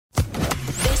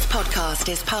podcast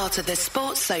is part of the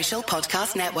Sports Social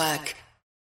Podcast Network.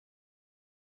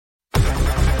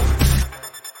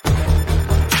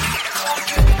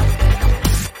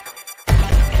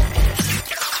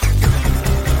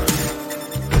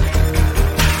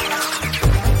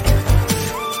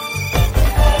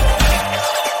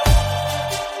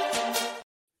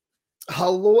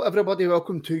 Hello, everybody.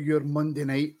 Welcome to your Monday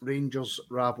night Rangers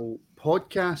Rabble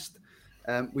podcast.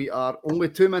 We are only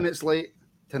 2 minutes late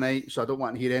tonight, so I don't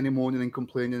want to hear any moaning and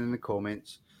complaining in the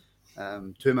comments.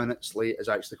 2 minutes late is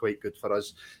actually quite good for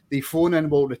us. The phone-in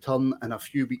will return in a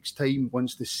few weeks' time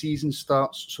once the season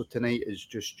starts, so tonight is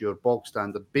just your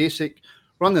bog-standard basic,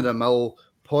 run-of-the-mill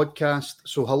podcast.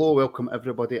 So hello, welcome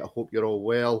everybody. I hope you're all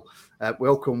well.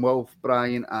 Welcome, Wilf,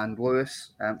 Brian and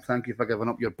Lewis. Thank you for giving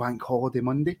up your bank holiday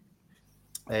Monday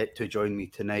to join me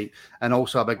tonight. And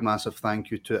also a big massive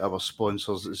thank you to our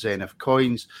sponsors, Zenith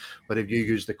Coins, where if you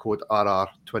use the code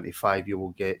RR25, you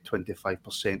will get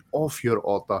 25% off your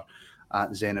order at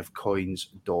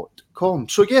zenithcoins.com.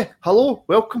 So yeah, hello,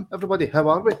 welcome everybody. How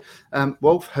are we?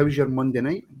 Wolf, how's your Monday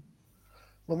night?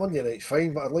 Well, Monday night's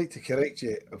fine, but I'd like to correct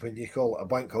you when you call it a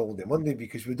bank holiday Monday,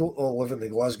 because we don't all live in the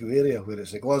Glasgow area where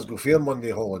it's a Glasgow Fair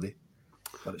Monday holiday.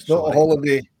 But it's not a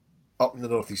holiday up in the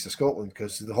northeast of Scotland,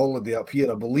 because the holiday up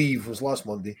here, I believe, was last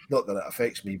Monday. Not that it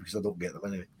affects me, because I don't get them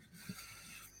anyway.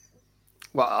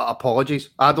 Well,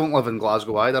 apologies. I don't live in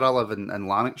Glasgow either. I live in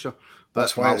Lanarkshire.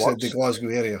 That's why I said the Glasgow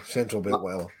area, Central Belt.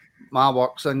 Well, my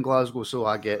work's in Glasgow, so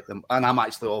I get them. And I'm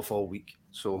actually off all week.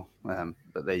 So, but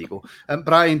there you go.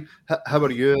 Brian, how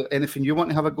are you? Anything you want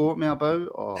to have a go at me about?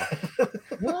 Or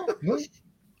No.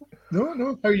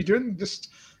 How are you doing?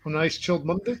 Just on a nice chilled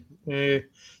Monday.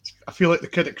 I feel like the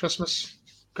kid at Christmas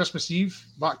Eve,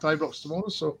 back to Ibrox tomorrow,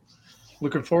 so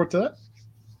looking forward to that.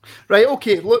 Right,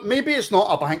 okay, look, maybe it's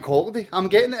not a bank holiday. I'm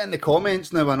getting it in the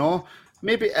comments now, I know.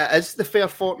 Maybe it is the fair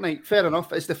fortnight. Fair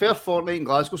enough, it's the fair fortnight in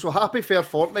Glasgow, so happy fair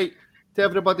fortnight to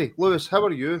everybody. Lewis, how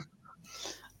are you?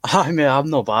 I mean,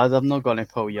 I'm not bad. I'm not going to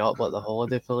pull you up like the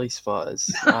holiday police, but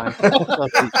it's... I'm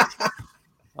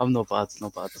not bad,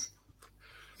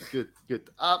 Good.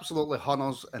 Absolutely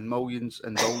hunters and millions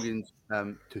and billions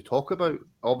to talk about.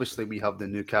 Obviously, we have the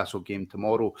Newcastle game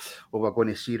tomorrow, where we're going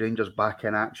to see Rangers back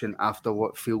in action after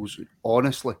what feels,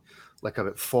 honestly, like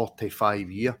about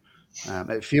 45 years.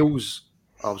 It feels,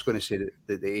 I was going to say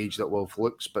the age that Wolf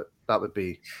looks, but that would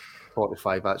be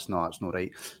 45. That's not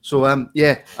right. So, I'm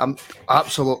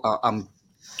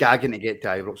gagging to get to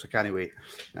Ibrox. I can't wait.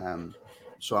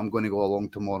 So I'm going to go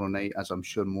along tomorrow night, as I'm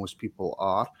sure most people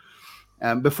are.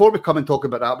 Before we come and talk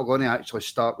about that, we're going to actually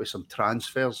start with some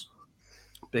transfers,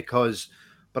 because,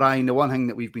 Brian, the one thing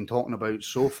that we've been talking about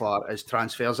so far is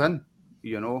transfers in.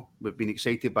 You know, we've been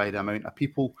excited by the amount of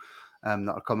people that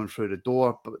are coming through the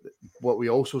door, but what we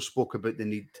also spoke about, the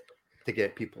need to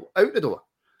get people out the door,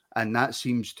 and that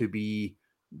seems to be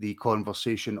the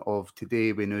conversation of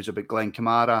today. We news about Glenn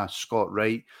Kamara, Scott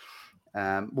Wright.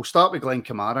 We'll start with Glenn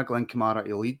Kamara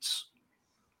to Leeds.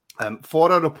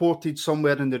 For a reported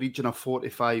somewhere in the region of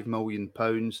 £45 million.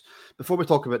 Before we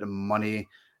talk about the money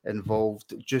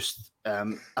involved, just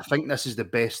I think this is the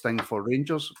best thing for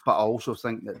Rangers, but I also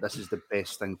think that this is the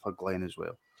best thing for Glenn as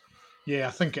well. Yeah,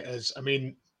 I think it is. I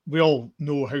mean, we all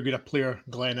know how good a player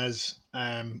Glenn is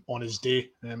on his day,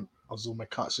 although my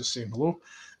cat's just saying hello.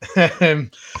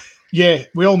 Yeah,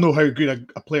 we all know how good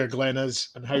a player Glenn is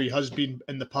and how he has been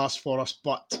in the past for us,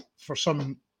 but for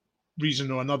some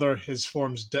reason or another, his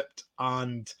form's dipped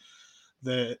and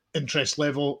the interest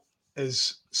level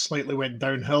is slightly went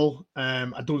downhill. I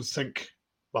don't think,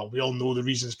 well, we all know the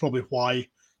reasons probably why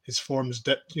his form's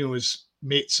dipped. You know, his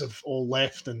mates have all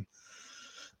left, and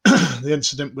the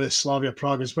incident with Slavia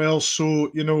Prague as well. So,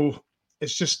 you know,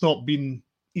 he's just not been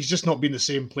the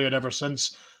same player ever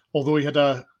since, although he had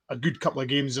a good couple of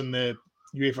games in the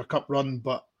UEFA Cup run,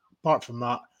 but apart from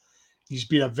that, he's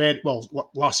been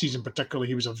last season particularly,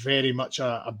 he was a very much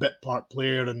a bit part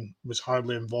player and was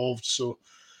hardly involved. So,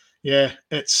 yeah,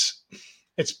 it's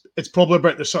probably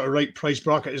about the sort of right price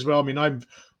bracket as well. I mean, I've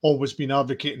always been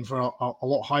advocating for a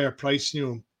lot higher price, you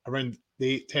know, around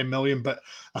the 8-10 million. But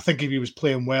I think if he was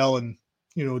playing well and,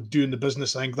 you know, doing the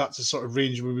business, I think that's the sort of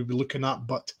range we would be looking at.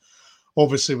 But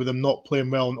obviously, with him not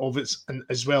playing well, and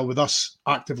as well with us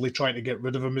actively trying to get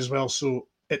rid of him as well, so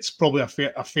it's probably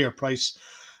a fair price.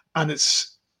 And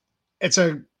it's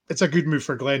a good move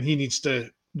for Glenn. He needs to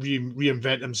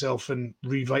reinvent himself and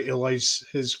revitalise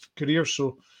his career.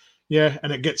 So, yeah,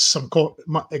 and it gets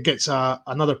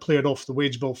another player off the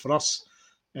wage bill for us.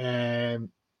 And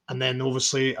then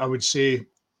obviously, I would say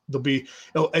there'll be.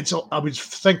 I would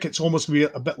think it's almost be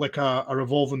a bit like a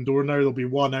revolving door now. There'll be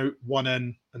one out, one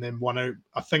in, and then one out.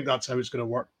 I think that's how it's going to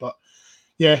work. But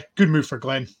yeah, good move for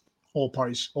Glenn. All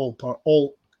parties,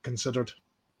 all considered.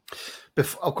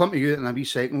 I'll come to you in a wee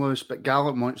second, Lewis, but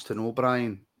Gallup wants to know,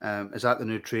 Brian, is that the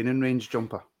new training range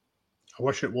jumper? I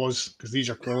wish it was, because these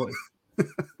are quality.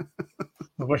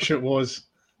 I wish it was.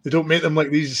 They don't make them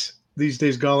like these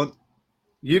days, Gallant.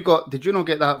 Did you not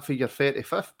get that for your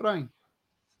 35th, Brian?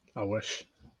 I wish.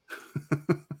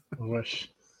 I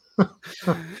wish.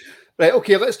 Right,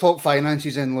 okay, let's talk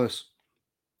finances then, Lewis.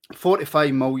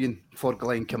 45 million for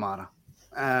Glenn Kamara.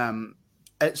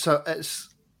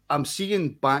 I'm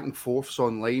seeing back and forths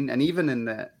online, and even in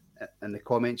the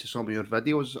comments of some of your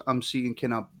videos, I'm seeing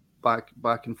kind of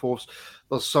back and forths.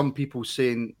 There's some people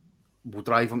saying we'll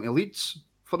drive him to Leeds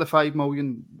for the 5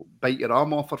 million, bite your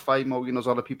arm off for 5 million. There's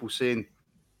other people saying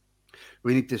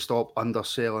we need to stop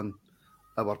underselling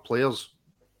our players.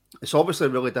 It's obviously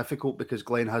really difficult because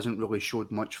Glenn hasn't really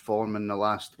showed much form in the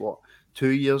last 2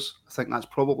 years. I think that's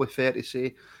probably fair to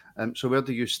say. So where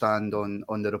do you stand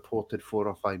on the reported 4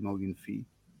 or 5 million fee?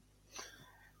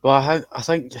 Well, I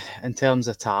think in terms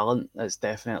of talent, it's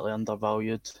definitely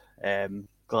undervalued.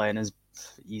 Glenn is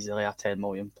easily a 10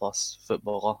 million plus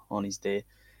footballer on his day.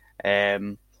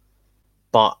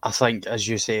 But I think, as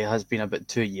you say, it has been about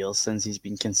 2 years since he's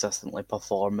been consistently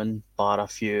performing, bar a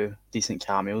few decent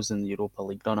cameos in the Europa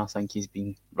League run. I think he's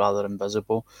been rather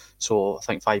invisible. So I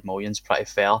think 5 million is pretty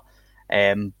fair.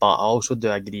 But I also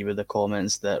do agree with the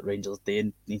comments that Rangers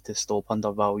do need to stop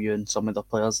undervaluing some of the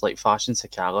players. Like Fashion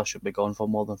Sakala should be gone for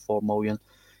more than 4 million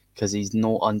because he's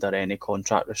not under any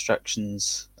contract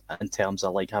restrictions in terms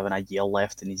of like having a year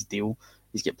left in his deal.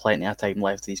 He's got plenty of time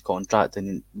left in his contract,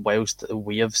 and whilst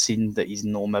we have seen that he's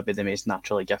not maybe the most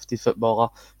naturally gifted footballer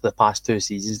for the past 2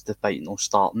 seasons, despite not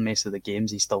starting most of the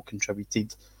games, he's still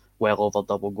contributed well over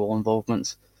double goal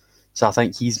involvements. So I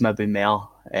think he's maybe more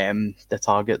the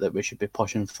target that we should be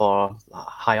pushing for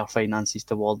higher finances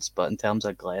towards. But in terms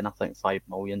of Glenn, I think 5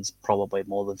 million is probably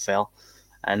more than fair.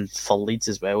 And for Leeds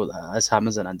as well, as him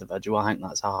as an individual, I think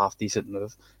that's a half decent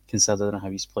move considering how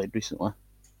he's played recently.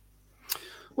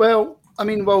 Well, I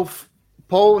mean,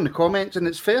 Paul in the comments, and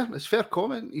it's fair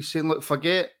comment. He's saying, look,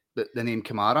 forget the name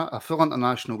Kamara. A full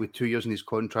international with 2 years in his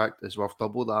contract is worth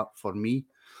double that for me.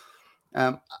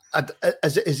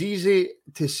 It's easy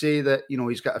to say that, you know,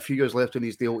 he's got a few years left in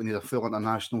his deal and he's a full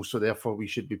international, so therefore we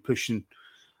should be pushing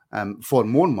for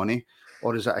more money?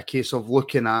 Or is it a case of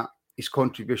looking at his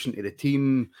contribution to the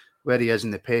team, where he is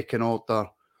in the pecking order?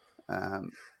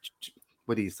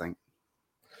 What do you think?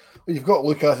 Well, you've got to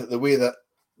look at it the way that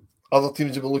other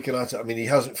teams have been looking at it. I mean, he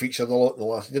hasn't featured a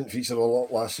lot he didn't feature a lot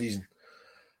last season.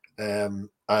 And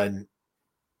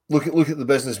look at the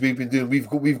business we've been doing.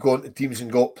 We've gone to teams and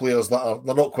got players that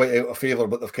they're not quite out of favour,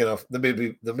 but they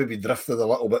maybe drifted a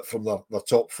little bit from their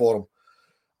top form,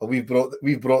 and we've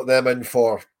brought them in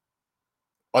for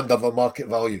under the market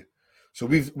value. So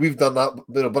we've done that,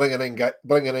 you know, bringing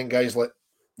in guys like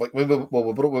when we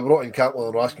brought in Campbell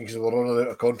and Raskin because we were running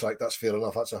out of contract. That's fair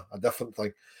enough. That's a different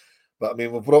thing. But I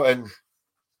mean, we brought in,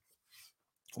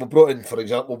 for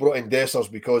example,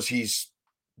 Dessers because he's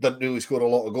didn't really score a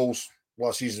lot of goals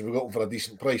last season. We got him for a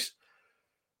decent price.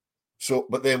 So,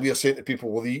 but then we are saying to people,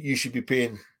 well, you should be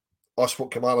paying us what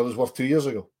Kamara was worth 2 years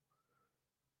ago.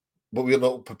 But we're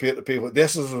not prepared to pay what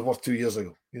Dessers was worth 2 years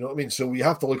ago. You know what I mean? So we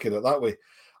have to look at it that way.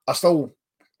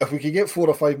 If we could get 4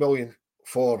 or 5 million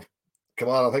for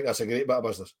Kamara, I think that's a great bit of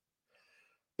business.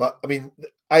 But I mean,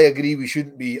 I agree we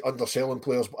shouldn't be underselling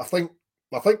players. But I think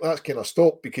that's kind of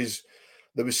stopped because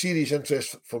there was serious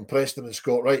interest from Preston and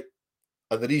Scott Wright.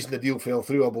 And the reason the deal fell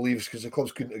through, I believe, is because the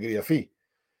clubs couldn't agree a fee.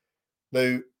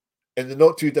 Now, in the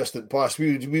not too distant past,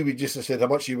 we would just have said, how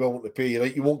much are you willing to pay?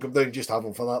 Right? You won't come down, just have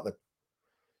them for that then.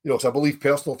 You know, because I believe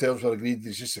personal terms were agreed.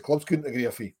 It's just the clubs couldn't agree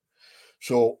a fee.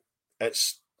 So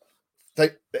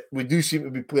we do seem to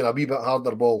be playing a wee bit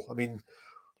harder ball. I mean,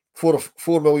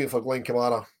 4 million for Glenn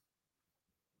Kamara,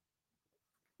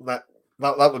 that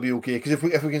would be okay. Because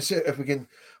if we can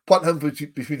punt him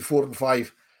between 4 and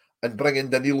 5 and bring in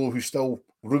Danilo, who's still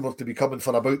rumoured to be coming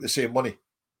for about the same money,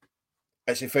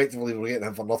 it's effectively we're getting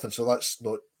him for nothing. So that's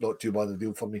not too bad a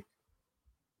deal for me.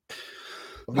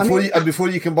 And before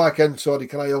you come back in, sorry,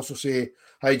 can I also say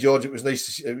hi, George? It was nice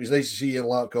to see you in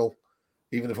Larkhall,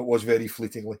 even if it was very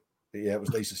fleetingly. But yeah, it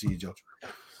was nice to see you, George.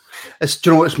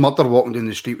 It's murder walking down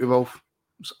the street with Wolf.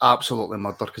 It's absolutely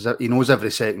murder because he knows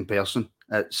every second person.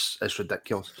 It's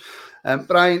ridiculous.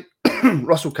 Brian,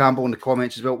 Russell Campbell in the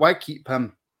comments as well. Why keep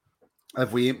him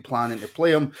if we ain't planning to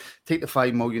play him, take the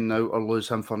 5 million now or lose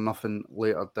him for nothing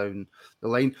later down the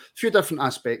line. A few different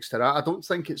aspects to that. I don't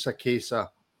think it's a case of,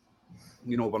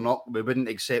 we wouldn't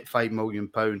accept £5 million,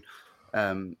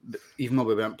 even though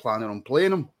we weren't planning on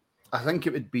playing him. I think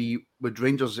it would be, would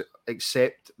Rangers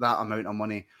accept that amount of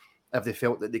money if they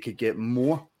felt that they could get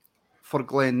more for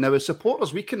Glenn? Now, as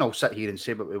supporters, we can all sit here and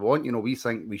say what we want. We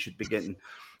think we should be getting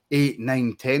 8,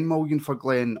 9, 10 million for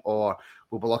Glenn, or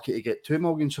we'll be lucky to get 2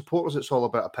 million. Supporters, it's all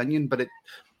about opinion, but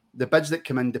the bids that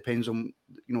come in depends on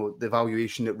the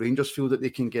valuation that Rangers feel that they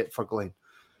can get for Glenn.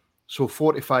 So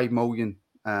 45 million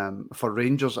for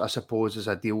Rangers, I suppose, is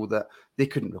a deal that they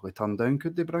couldn't really turn down,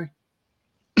 could they, Brian?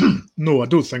 No, I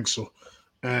don't think so.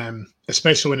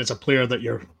 Especially when it's a player that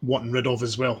you're wanting rid of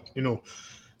as well.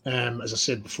 As I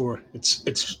said before,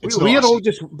 we're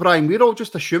all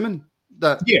just assuming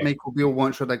that Michael Beale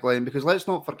wants rid of Glenn, because let's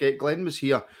not forget, Glenn was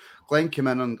here. Glenn came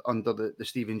in under the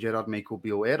Steven Gerrard, Michael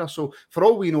Beale era. So for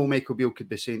all we know, Michael Beale could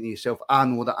be saying to himself, I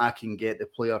know that I can get the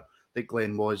player that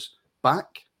Glenn was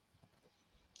back.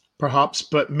 Perhaps,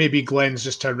 but maybe Glenn's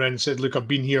just turned around and said, look, I've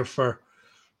been here for,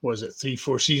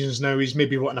 3-4 seasons now. He's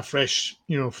maybe wanting a fresh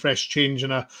change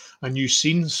and a new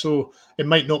scene. So it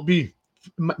might not be.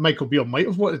 Michael Beale might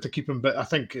have wanted to keep him, but I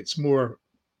think it's more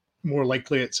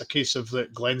likely it's a case of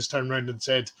that Glenn's turned around and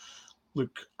said,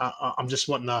 look, I'm just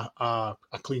wanting a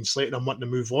clean slate and I'm wanting to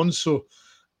move on. So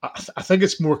I think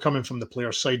it's more coming from the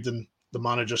player side than the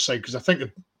manager side, because I think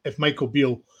if Michael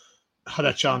Beale had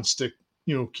a chance to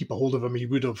keep a hold of him, he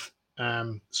would have.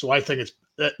 So I think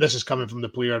this is coming from the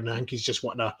player, and I think he's just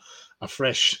wanting a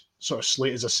fresh sort of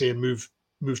slate, as I say, and move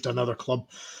to another club.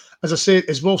 As I say,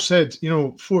 as Wolf said,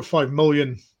 4 or 5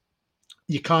 million,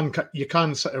 you can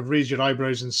sort of raise your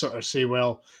eyebrows and sort of say,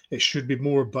 well, it should be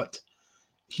more, but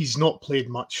he's not played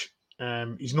much.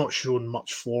 He's not shown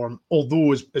much form.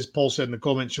 Although, as Paul said in the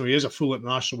comments, he is a full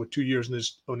international with 2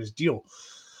 years on his deal.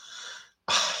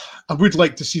 I would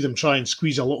like to see them try and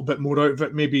squeeze a little bit more out of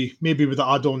it. Maybe with the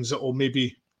add-ons that will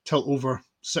maybe tilt over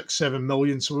 6-7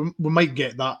 million. So we might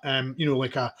get that,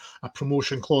 like a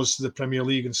promotion clause to the Premier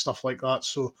League and stuff like that.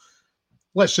 So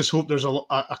let's just hope there's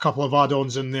a couple of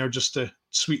add-ons in there just to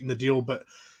sweeten the deal. But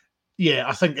yeah,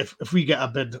 I think if we get a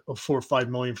bid of 4 or 5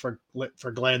 million for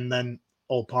Glenn, then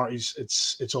all parties,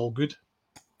 it's all good.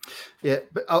 Yeah,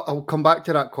 but I'll come back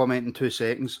to that comment in 2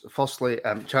 seconds. Firstly,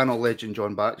 channel legend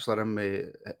John Baxter,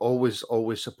 always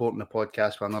supporting the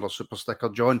podcast with another super sticker.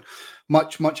 John,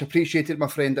 much appreciated, my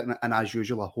friend, and as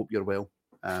usual, I hope you're well.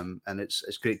 And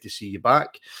it's great to see you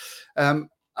back.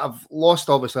 I've lost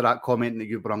obviously that comment that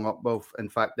you brought up, Wolf. In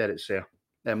fact, there it's there.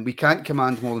 We can't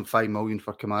command more than 5 million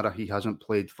for Kamara. He hasn't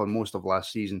played for most of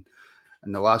last season,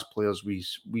 and the last players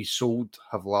we sold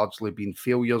have largely been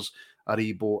failures.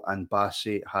 Aribo and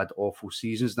Bassey had awful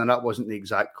seasons. Now, that wasn't the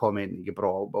exact comment that you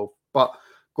brought up, Wolf, but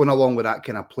going along with that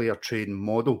kind of player trading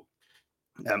model,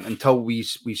 until we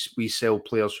sell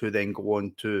players who then go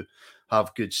on to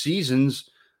have good seasons,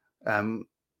 the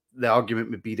argument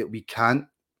would be that we can't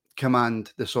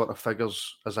command the sort of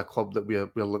figures as a club that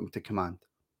we're looking to command.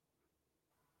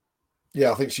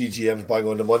 Yeah, I think CGM's bang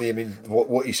on the money. I mean,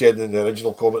 what he said in the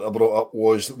original comment I brought up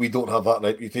was we don't have that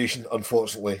reputation,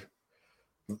 unfortunately.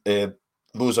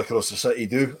 Those across the city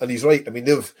do, and he's right. I mean,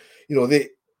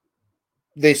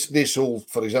 they sold,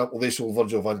 for example,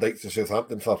 Virgil van Dijk to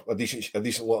Southampton for a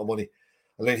decent lot of money,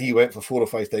 and then he went for 4 or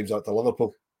 5 times that to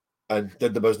Liverpool and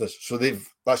did the business. So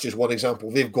that's just one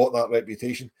example. They've got that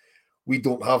reputation. We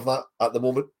don't have that at the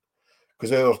moment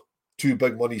because our 2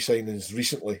 big money signings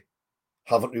recently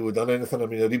haven't really done anything. I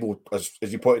mean, Aribo, as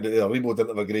you pointed out there, Aribo didn't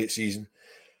have a great season.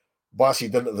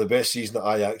 Bassey didn't have the best season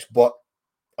at Ajax, but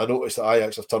I noticed that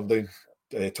Ajax have turned down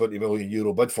 €20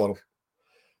 million bid for him.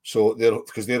 So they're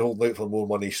holding out for more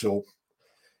money. So,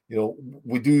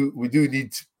 we do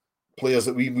need players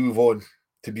that we move on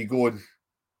to be going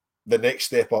the next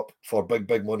step up for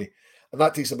big money, and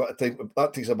that takes a bit of time.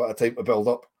 That takes a bit of time to build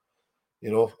up.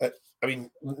 I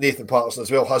mean, Nathan Patterson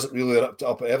as well hasn't really ripped it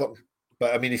up at Everton,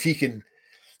 but I mean, if he can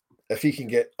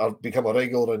get or become a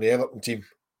regular in the Everton team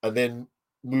and then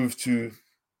move to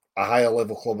a higher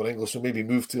level club in England, so maybe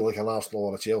move to like an Arsenal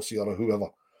or a Chelsea or a whoever,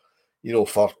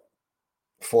 for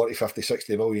 40, 50,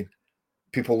 60 million,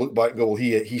 people look back and go, well,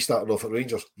 he started off at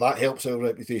Rangers. That helps our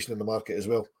reputation in the market as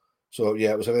well. So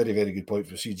yeah, it was a very, very good point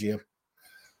for CGM.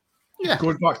 Yeah.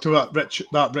 Going back to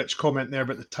that Rich comment there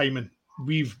about the timing,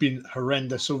 we've been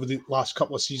horrendous over the last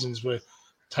couple of seasons with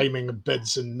timing of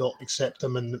bids and not accept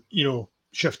them and,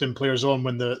 shifting players on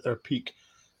when they're at their peak.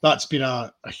 That's been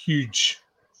a huge,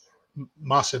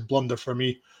 massive blunder for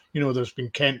me. There's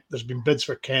been bids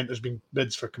for Kent, there's been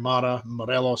bids for Kamara,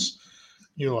 Morelos,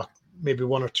 maybe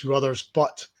one or two others,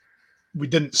 but we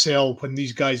didn't sell when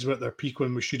these guys were at their peak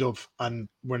when we should have, and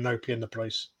we're now paying the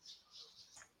price.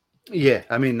 Yeah,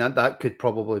 I mean, that could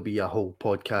probably be a whole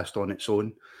podcast on its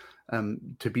own,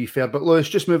 to be fair. But Lewis,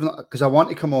 just moving on, because I want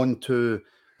to come on to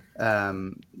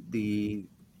his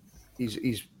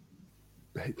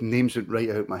name's went right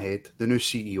out of my head. The new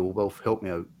CEO, Will, help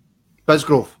me out.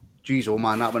 Bisgrove. Jeez, oh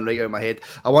man, that went right out of my head.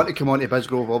 I want to come on to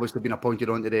Bisgrove, obviously been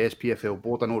appointed onto the SPFL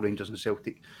board. I know Rangers and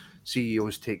Celtic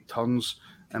CEOs take turns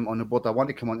on the board. I want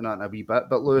to come on to that in a wee bit.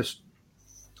 But Lewis,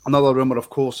 another rumour,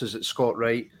 of course, is that Scott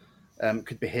Wright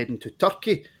could be heading to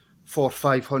Turkey for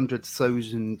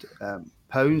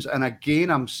 £500,000. And again,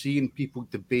 I'm seeing people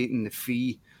debating the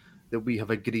fee that we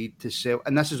have agreed to sell.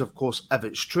 And this is, of course, if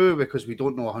it's true, because we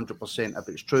don't know 100% if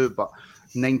it's true, but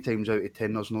 9 times out of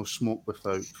 10, there's no smoke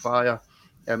without fire.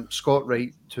 Scott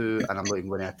Wright to, and I'm not even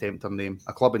going to attempt her name,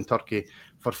 a club in Turkey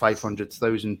for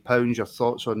 £500,000. Your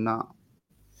thoughts on that?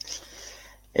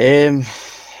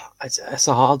 It's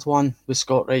a hard one with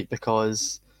Scott Wright,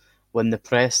 because when the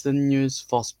Preston news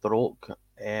first broke,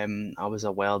 I was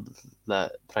aware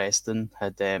that Preston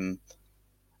had, I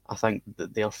think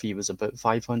that their fee was about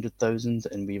 500,000,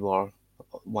 and we were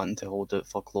wanting to hold it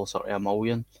for closer to £1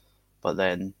 million. But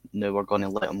then now we're going to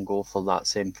let him go for that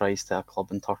same price to a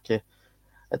club in Turkey.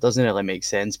 It doesn't really make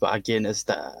sense. But again, it's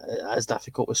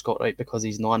difficult with Scott Wright because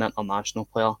he's not an international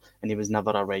player and he was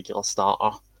never a regular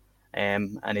starter.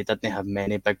 And he didn't have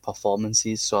many big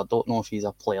performances. So I don't know if he's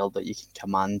a player that you can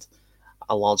command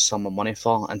a large sum of money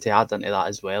for. And to add into that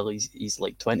as well, he's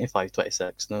like 25,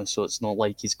 26 now. So it's not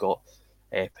like he's got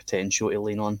potential to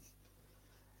lean on.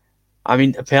 I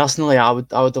mean, personally, I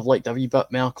would have liked a wee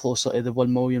bit more closer to the £1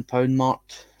 million mark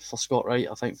for Scott Wright.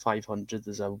 I think 500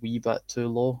 is a wee bit too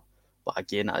low. But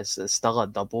again, it's still a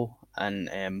double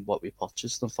in what we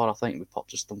purchased them for. I think we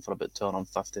purchased them for about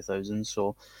 250,000,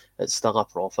 so it's still a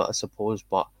profit, I suppose.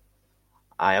 But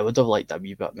I would have liked a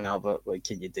wee bit more. But what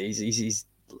can you do? He's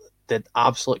the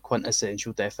absolute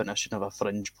quintessential definition of a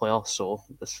fringe player. So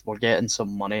we're getting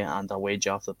some money and a wage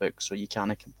off the book, so you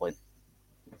can't complain.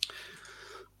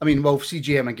 I mean, well,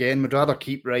 CGM again would rather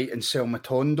keep Wright and sell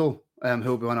Matondo,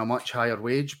 who'll be on a much higher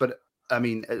wage. But I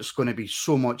mean, it's going to be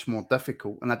so much more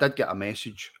difficult. And I did get a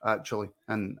message, actually.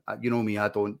 And you know me, I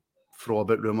don't throw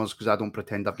about rumours because I don't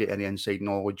pretend I've got any inside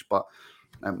knowledge. But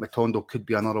Matondo could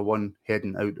be another one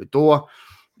heading out the door.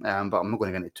 But I'm not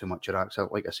going to get into too much of that. So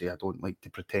like I say, I don't like to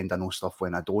pretend I know stuff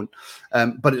when I don't.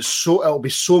 But it'll be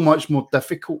so much more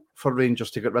difficult for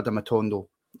Rangers to get rid of Matondo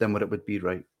than what it would be,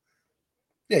 right?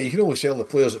 Yeah, you can only sell the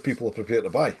players that people are prepared to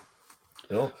buy.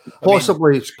 You know,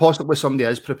 possibly somebody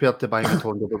is prepared to buy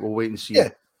Matondo, but we'll wait and see. Yeah,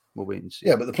 we'll wait and see.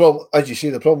 Yeah, but the problem, as you say,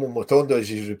 the problem with Matondo is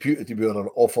he's reputed to be on an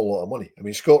awful lot of money. I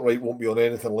mean, Scott Wright won't be on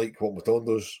anything like what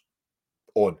Matondo's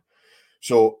on,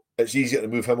 so it's easier to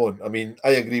move him on. I mean,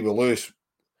 I agree with Lewis.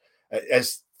 It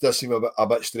does seem a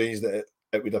bit strange that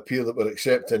it would appear that we're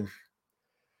accepting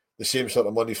the same sort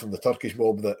of money from the Turkish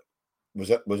mob that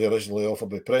was originally offered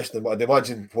by Preston. But I'd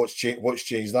imagine what's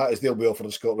changed that is they'll be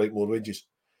offering Scott Wright more wages.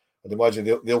 I'd imagine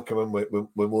they'll come in with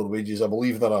more wages. I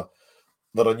believe they're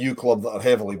a new club that are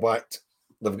heavily backed.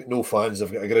 They've got no fans.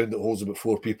 They've got a ground that holds about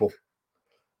 4 people.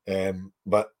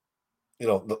 But you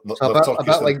know, a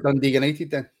bit like Dundee United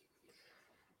then.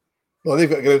 No, they've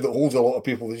got a ground that holds a lot of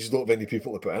people. They just don't have any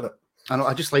people to put in it. I know.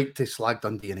 I just like to slag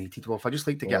Dundee United off. I just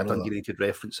like to get a Dundee United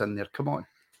reference in there. Come on.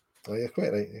 Oh, you're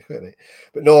quite right.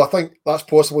 But no, I think that's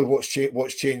possibly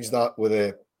what's changed that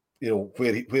with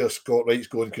where Scott Wright's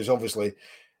going, because obviously,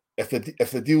 if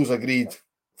the deal's agreed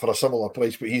for a similar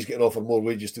price, but he's getting offered more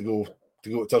wages to go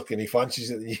to Turkey and he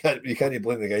fancies it, you can't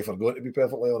blame the guy for going. To be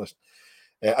perfectly honest,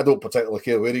 I don't particularly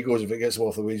care where he goes if it gets him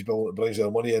off the wage bill and it brings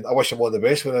their money in. I wish him all the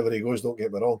best whenever he goes. Don't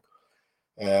get me wrong.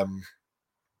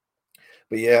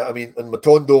 But yeah, I mean, and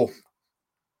Matondo,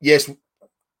 yes,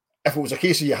 if it was a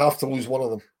case of you have to lose one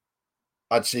of them,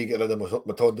 I'd say get rid of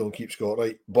Matondo and keep Scott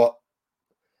Wright. But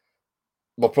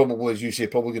we're probably, as you say,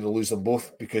 probably going to lose them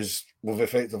both because we've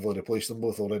effectively replaced them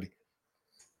both already.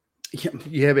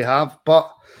 Yeah, we have.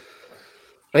 But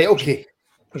right, okay.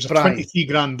 There's a 23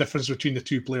 grand difference between the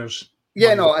two players.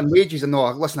 Yeah, no, and wages, and no,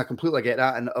 listen, I completely get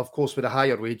that. And of course, with the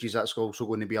higher wages, that's also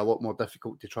going to be a lot more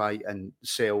difficult to try and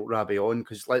sell Rabble on.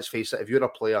 Because let's face it, if you're a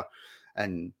player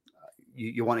and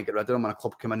you want to get rid of them and a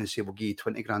club come in and say, we'll give you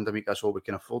 20 grand a week, that's all we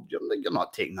can afford, you're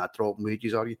not taking that drop in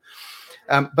wages, are you?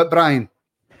 But Brian,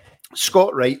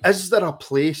 Scott Wright, is there a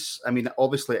place? I mean,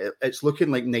 obviously, it's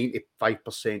looking like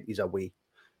 95% is away,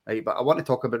 right? But I want to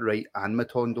talk about Wright and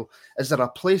Matondo. Is there a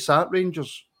place at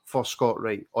Rangers for Scott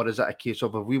Wright? Or is it a case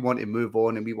of if we want to move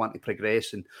on and we want to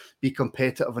progress and be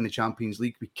competitive in the Champions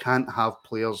League, we can't have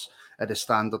players at the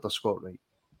standard of Scott Wright?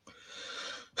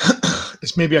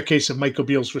 It's maybe a case of Michael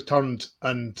Beale's returned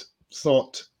and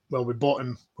thought, well, we bought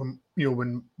him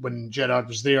when Gerrard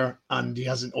was there, and he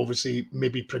hasn't obviously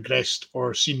maybe progressed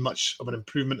or seen much of an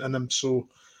improvement in him. So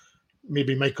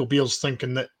maybe Michael Beale's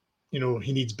thinking that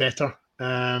he needs better.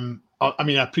 I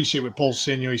appreciate what Paul's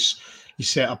saying. He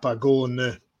set up a goal in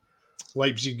the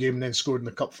Leipzig game and then scored in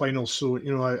the cup final. So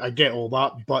I get all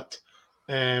that, but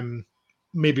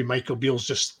maybe Michael Beale's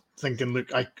just thinking,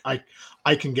 look,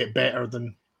 I can get better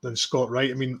than Scott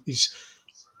Wright. I mean, he's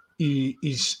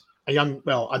a young.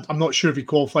 Well, I'm not sure if he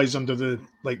qualifies under the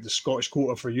Scottish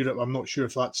quota for Europe. I'm not sure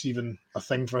if that's even a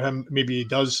thing for him. Maybe he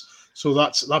does. So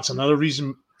that's another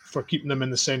reason for keeping him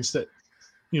in the sense that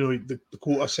the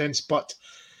quota sense. But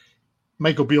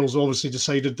Michael Beale's obviously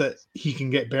decided that he can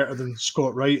get better than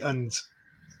Scott Wright, and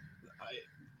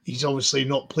he's obviously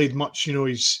not played much.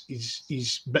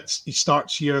 He's bits. He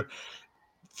starts here,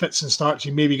 fits and starts.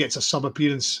 He maybe gets a sub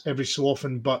appearance every so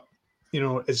often, but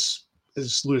as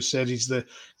Lewis said, he's the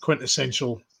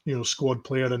quintessential squad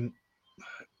player, and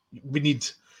we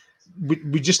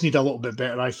just need a little bit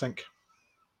better, I think.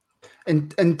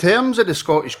 In terms of the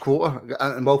Scottish quota,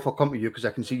 and Wolf, I'll come to you because I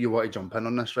can see you want to jump in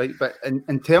on this, right? But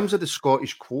in terms of the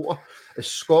Scottish quota, is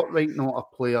Scott Wright not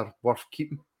a player worth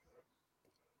keeping?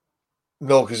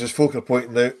 No, because as folk are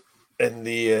pointing out in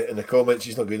the comments,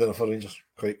 he's not good enough for Rangers.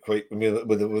 Quite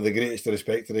with the greatest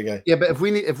respect to the guy. Yeah, but if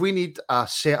we need a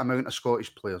set amount of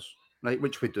Scottish players, right,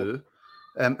 which we do,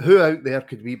 who out there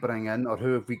could we bring in, or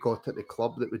who have we got at the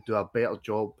club that would do a better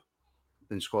job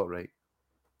than Scott Wright?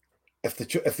 If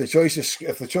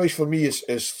the choice for me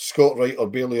is Scott Wright or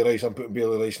Bailey Rice, I'm putting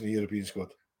Bailey Rice in the European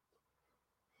squad.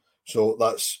 So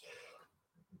that's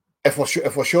if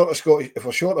we're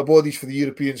short of bodies for the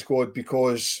European squad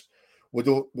because we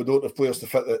don't have players to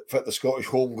fit the Scottish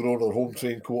homegrown or home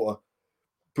trained quota.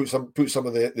 Put some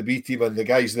of the B team in, the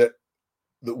guys that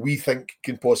we think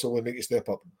can possibly make a step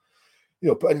up.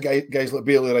 Put in guys like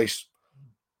Bailey Rice.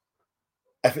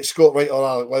 If it's Scott Wright or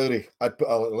Alec Lowry, I'd put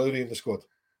Alec Lowry in the squad.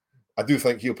 I do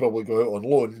think he'll probably go out on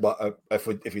loan, but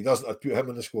if he doesn't, I'd put him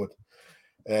in the squad.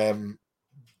 The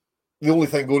only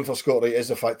thing going for Scott Wright is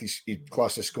the fact he's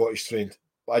classed as Scottish trained.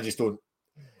 But I just don't.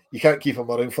 You can't keep him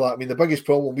around for that. I mean, the biggest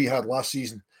problem we had last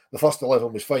season, the first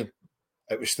 11 was fine.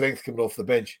 It was strength coming off the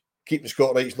bench. Keeping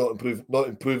Scott Wright's not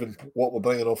improving what we're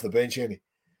bringing off the bench any.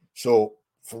 So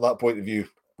from that point of view,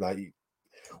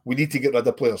 we need to get rid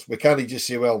of players. We can't just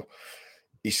say, well,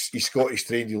 he's Scottish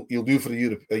trained. He'll do for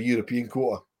a European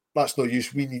quota. That's no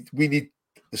use. We need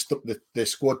the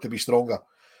squad to be stronger,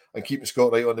 and keeping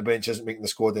Scott Wright on the bench isn't making the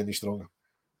squad any stronger.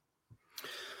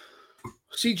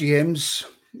 CGM's,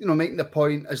 making the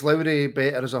point, is Lowry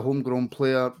better as a homegrown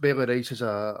player? Bailey Rice is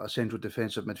a central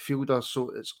defensive midfielder, so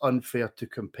it's unfair to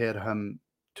compare him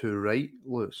to Wright,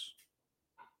 Lewis.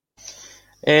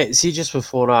 See, just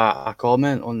before I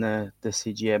comment on the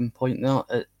CGM point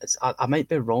there, I might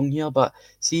be wrong here, but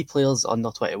see players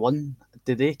under 21,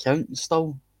 do they count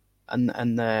still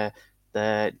in the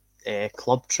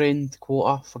club trained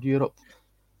quota for Europe?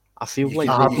 I feel like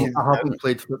I haven't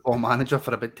played Football Manager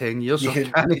for about 10 years.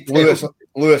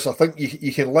 Lewis, I think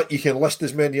you can list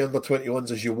as many under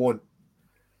 21s as you want.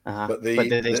 But do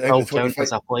they still count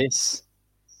as a place?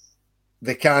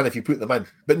 They can if you put them in,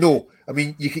 but no. I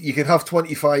mean, you can have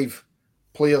 25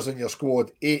 players in your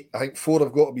squad. 8, I think 4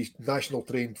 have got to be national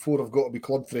trained. 4 have got to be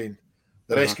club trained.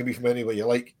 The rest can be from anywhere you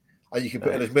like, and you can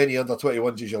put in as many under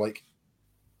 21s as you like.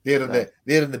 They're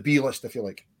in the B list if you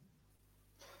like.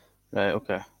 Right.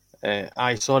 Okay.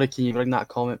 Sorry. Can you bring that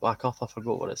comment back up? I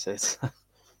forgot what it says.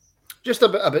 Just a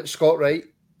bit about Scott Wright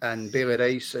and Bailey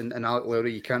Rice and Alec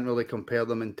Lowry. You can't really compare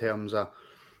them in terms of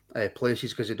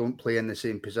places because they don't play in the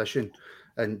same position,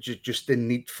 and just the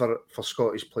need for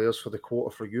Scottish players for the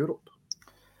quota for Europe.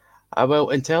 Well,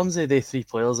 in terms of the 3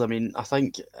 players, I mean, I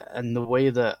think in the way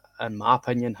that, in my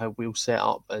opinion, how we'll set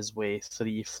up is with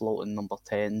 3 floating number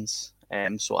 10s.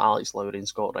 So Alex Lowry and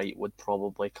Scott Wright would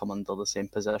probably come under the same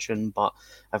position, but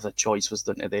if the choice was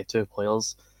down to their 2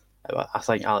 players, I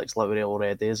think Alex Lowry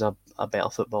already is a better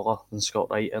footballer than Scott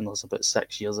Wright, and there's about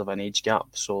 6 years of an age gap,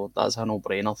 so that's a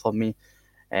no-brainer for me.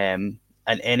 And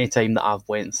any time that I've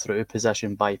went through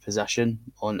position by position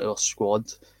on our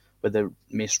squad with the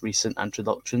most recent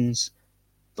introductions,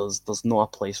 there's not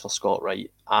a place for Scott Wright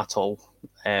at all.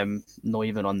 Not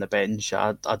even on the bench.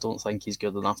 I don't think he's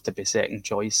good enough to be second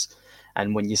choice.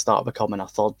 And when you start becoming a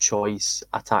third choice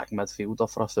attack midfielder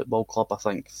for a football club, I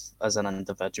think as an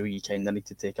individual you kind of need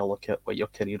to take a look at what your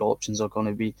career options are going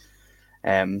to be.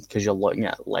 because you're looking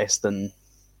at less than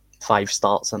 5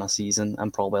 starts in a season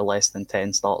and probably less than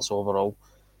 10 starts overall.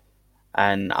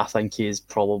 And I think he's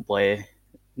probably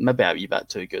maybe a wee bit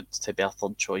too good to be a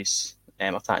third choice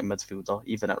attacking midfielder,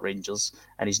 even at Rangers,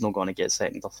 and he's not going to get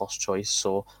second or first choice.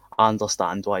 So I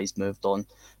understand why he's moved on.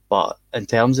 But in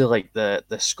terms of like the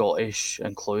Scottish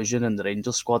inclusion in the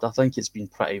Rangers squad, I think it's been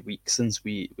pretty weak since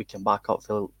we came back up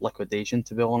for liquidation,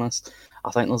 to be honest.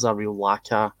 I think there's a real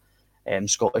lack of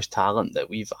Scottish talent that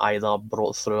we've either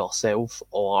brought through ourselves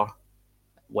or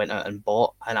went out and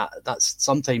bought, and that's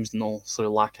sometimes no through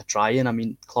lack of trying. I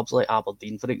mean, clubs like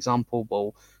Aberdeen, for example,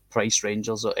 will price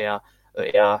Rangers out of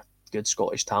a good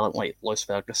Scottish talent like Lewis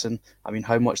Ferguson. I mean,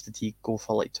 how much did he go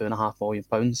for? Like £2.5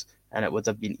 million, and it would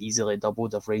have been easily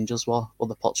doubled if Rangers were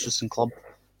the purchasing club.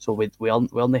 So we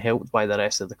aren't helped by the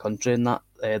rest of the country in that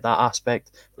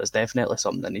aspect, but it's definitely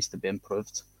something that needs to be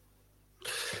improved.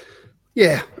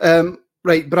 Yeah.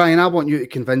 Right, Brian, I want you to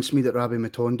convince me that Rabbi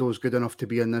Matondo is good enough to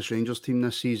be in this Rangers team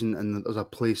this season and that there's a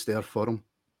place there for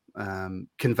him.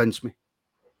 Convince me.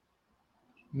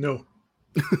 No.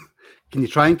 Can you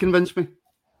try and convince me?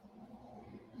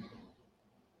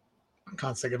 I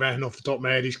can't think of anything off the top of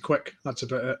my head. He's quick. That's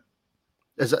about it.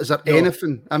 Is there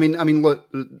anything? I mean, look,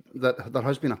 there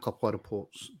has been a couple of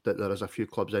reports that there is a few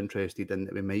clubs interested in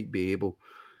that we might be able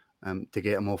to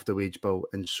get him off the wage bill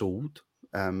and sold.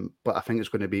 But I think it's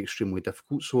going to be extremely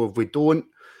difficult. So if we don't,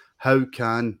 how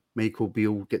can Michael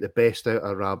Beale get the best out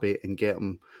of Rabbi and get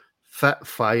him fit,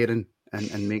 firing,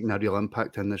 and making a real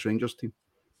impact in this Rangers team?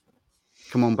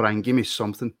 Come on, Brian, give me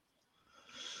something.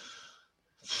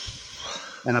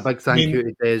 And a big thank you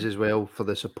to Des as well for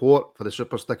the support, for the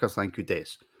super stickers. Thank you, Des.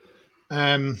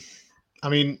 I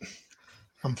mean,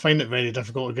 I'm finding it very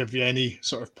difficult to give you any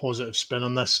sort of positive spin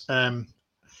on this.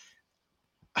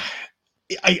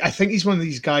 I think he's one of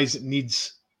these guys that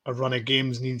needs a run of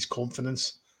games, needs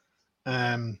confidence.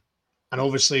 And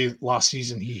obviously last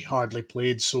season he hardly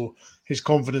played, so his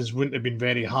confidence wouldn't have been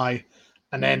very high.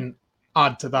 And then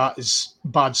add to that his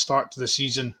bad start to the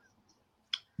season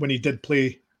when he did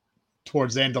play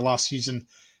towards the end of last season.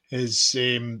 His,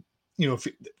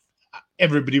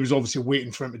 everybody was obviously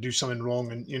waiting for him to do something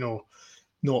wrong and,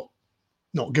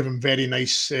 not give him very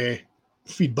nice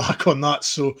feedback on that.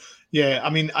 So, yeah, I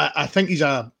mean, I think he's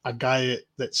a guy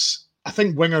that's... I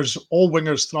think all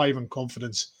wingers thrive on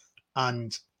confidence,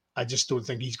 and I just don't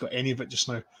think he's got any of it just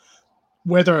now.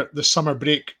 Whether the summer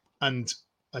break and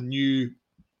a new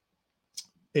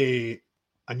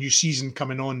season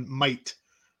coming on might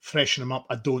freshen him up,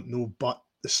 I don't know, but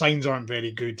the signs aren't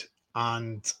very good,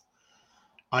 and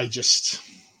I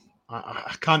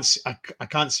can't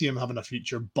see him having a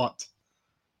future, but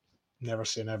never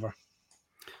say never.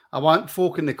 I want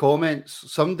folk in the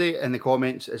comments. Somebody in the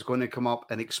comments is going to come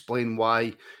up and explain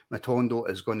why Matondo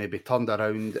is going to be turned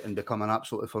around and become an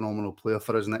absolutely phenomenal player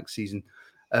for us next season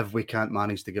if we can't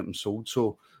manage to get him sold.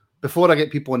 So before I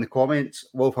get people in the comments,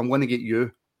 Wolf, I'm going to get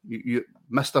you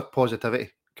Mr.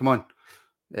 Positivity. Come on.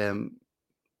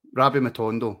 Rabbi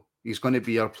Matondo, he's going to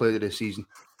be our player of the season.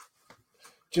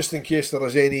 Just in case there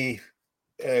is any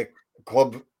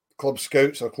club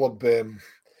scouts or club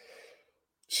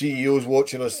CEOs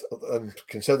watching us and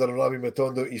considering Rabbi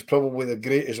Matondo, he's probably the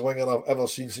greatest winger I've ever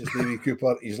seen since Davy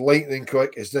Cooper. He's lightning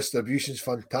quick. His distribution's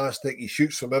fantastic. He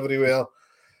shoots from everywhere.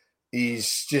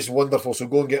 He's just wonderful. So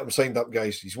go and get him signed up,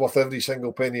 guys. He's worth every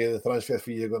single penny of the transfer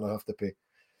fee you're going to have to pay.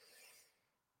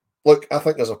 Look, I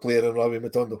think there's a player in Rabbi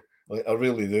Matondo. Like, I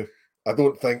really do. I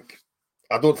don't think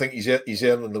he's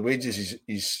earning the wages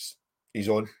he's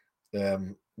on,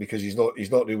 because he's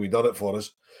not really done it for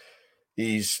us.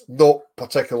 He's not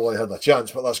particularly had a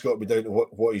chance, but that's got to be down to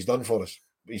what he's done for us.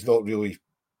 He's not really,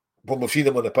 when we've seen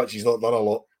him on the pitch, he's not done a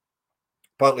lot.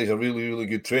 Apparently he's a really, really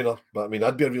good trainer, but I mean,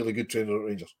 I'd be a really good trainer at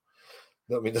Rangers.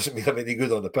 Doesn't mean I'm any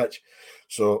good on the pitch.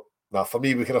 So, for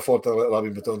me, we can afford to let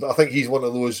Rabbi Matondo. I think he's one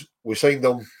of those, we signed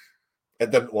him,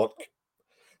 it didn't work.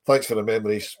 Thanks for the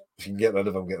memories. If you can get rid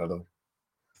of him, get rid of him.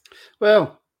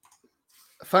 Well,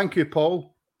 thank you,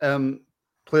 Paul.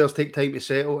 Players take time to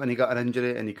settle, and he got an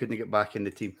injury and he couldn't get back in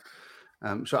the team.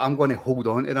 So I'm going to hold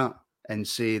on to that and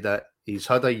say that he's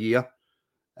had a year,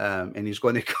 and he's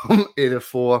going to come to the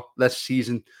fore this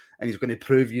season, and he's going to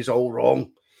prove he's all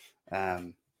wrong.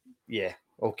 Yeah,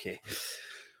 okay.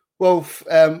 Well,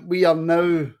 we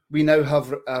now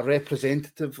have a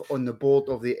representative on the board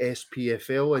of the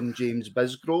SPFL in James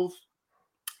Bisgrove.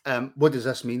 What does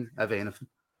this mean, if anything?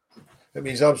 It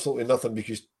means absolutely nothing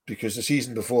because the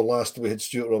season before last we had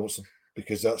Stuart Robertson,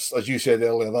 because that's, as you said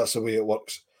earlier, that's the way it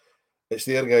works. It's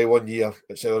their guy 1 year,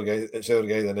 it's our guy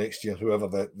the next year, whoever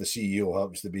the CEO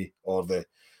happens to be, or the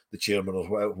chairman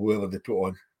or whoever they put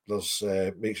on. There's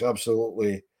makes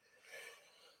absolutely.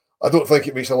 I don't think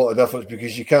it makes a lot of difference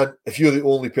because you can't. If you're the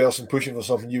only person pushing for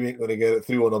something, you ain't going to get it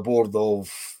through on a board of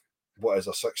what is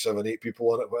there 6, 7, 8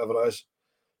 people on it, whatever it is.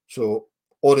 So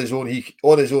on his own,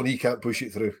 he can't push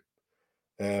it through.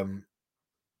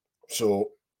 So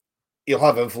he'll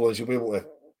have influence. He'll be able to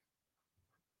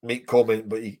make comment,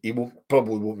 but he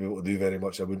probably won't be able to do very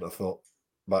much. I wouldn't have thought,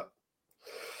 but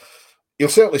he'll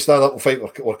certainly stand up and fight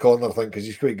our corner, I think, because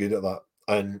he's quite good at that,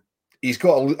 and he's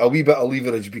got a wee bit of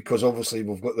leverage because obviously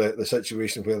we've got the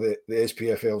situation where the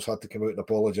SPFLs had to come out and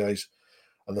apologise,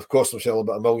 and they've cost themselves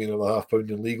about £1.5 million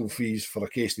in legal fees for a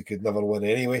case they could never win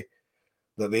anyway,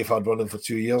 that they've had running for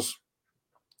 2 years.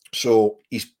 So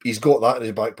he's got that in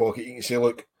his back pocket. You can say,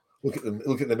 look at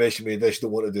the mess you made. This,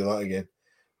 don't want to do that again.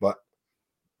 But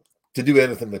to do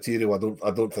anything material,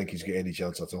 I don't think he's got any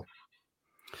chance at all.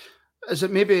 Is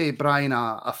it maybe, Brian,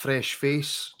 a fresh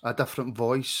face, a different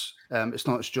voice? It's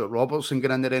not Stuart Robertson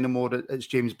getting in there anymore. It's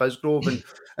James Bisgrove,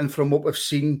 and from what we've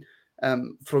seen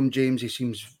from James, he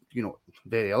seems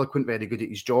very eloquent, very good at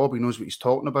his job. He knows what he's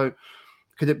talking about.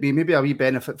 Could it be maybe a wee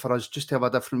benefit for us just to have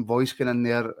a different voice getting in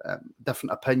there,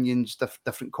 different opinions,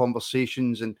 different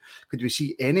conversations, and could we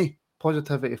see any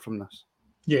positivity from this?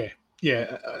 Yeah.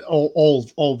 All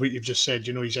what you've just said.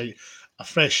 He's a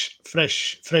fresh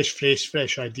face,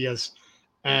 fresh ideas.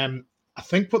 I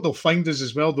think what they'll find is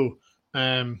as well, though,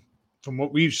 from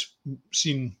what we've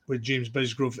seen with James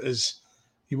Bisgrove, is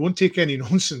he won't take any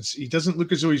nonsense. He doesn't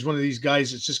look as though he's one of these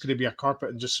guys that's just going to be a carpet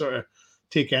and just sort of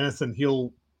take anything.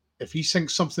 If he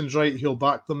thinks something's right, he'll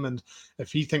back them, and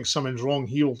if he thinks something's wrong,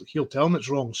 he'll tell them it's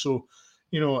wrong. So,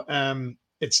 he's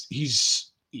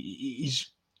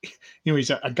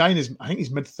a guy in his, I think he's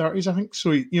mid-30s, I think.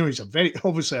 So he's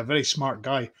obviously a very smart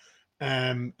guy,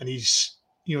 and he's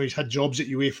had jobs at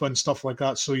UEFA and stuff like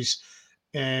that. So he's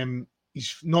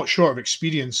not short of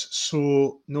experience.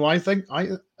 So no, I think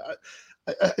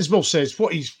as Will says,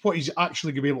 what he's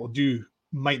actually going to be able to do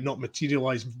might not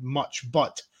materialize much,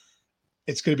 but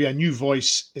it's going to be a new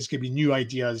voice. It's going to be new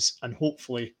ideas, and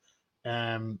hopefully,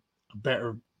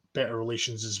 better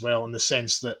relations as well. In the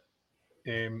sense that,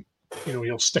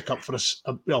 he'll stick up for us.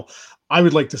 Well, I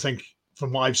would like to think,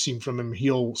 from what I've seen from him,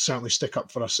 he'll certainly stick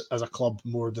up for us as a club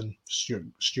more than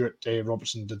Stuart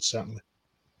Robertson did. Certainly,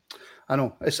 I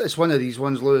know it's one of these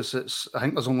ones, Lewis. I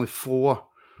think there's only 4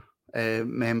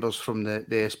 members from the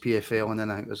SPFL, and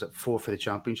then I think there's 4 for the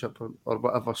Championship or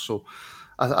whatever. So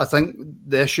I think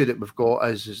the issue that we've got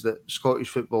is that Scottish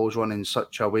football is run in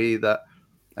such a way that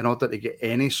in order to get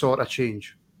any sort of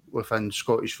change within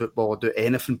Scottish football or do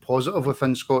anything positive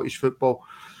within Scottish football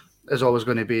is always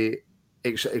going to be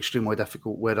extremely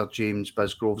difficult, whether James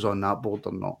Bisgrove's on that board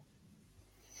or not.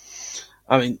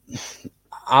 I mean,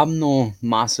 I'm not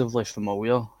massively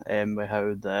familiar with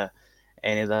how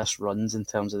any of this runs in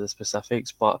terms of the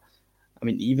specifics, but I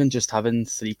mean, even just having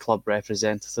 3 club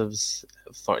representatives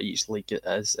for each league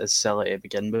is silly to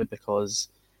begin with, because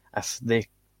if they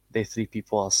 3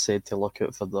 people are said to look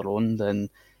out for their own, then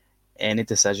any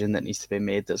decision that needs to be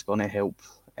made that's going to help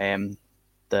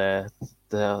the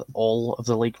all of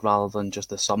the league rather than just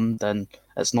the some, then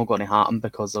it's not going to happen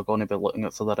because they're going to be looking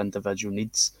out for their individual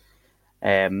needs.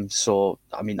 So,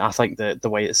 I mean, I think the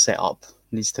way it's set up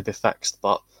needs to be fixed,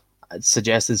 but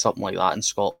suggesting something like that in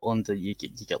Scotland, you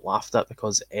get laughed at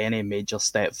because any major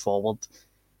step forward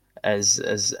is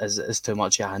too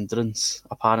much of a hindrance,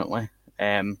 apparently.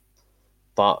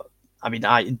 But I mean,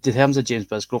 in terms of James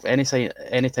Bisgrove,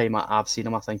 anytime I've seen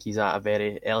him, I think he's a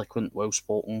very eloquent,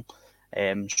 well-spoken,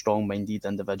 strong-minded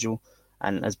individual.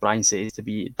 And as Brian says, to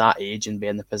be that age and be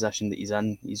in the position that he's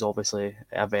in, he's obviously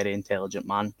a very intelligent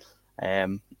man.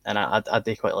 And I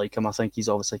do quite like him. I think he's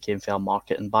obviously came from a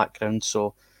marketing background,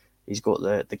 so he's got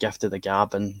the gift of the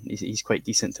gab, and he's quite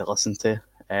decent to listen to.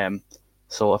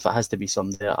 So if it has to be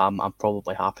somebody, I'm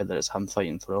probably happy that it's him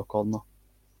fighting for our corner.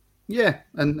 Yeah,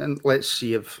 and let's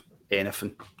see if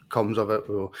anything comes of it.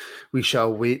 We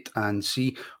shall wait and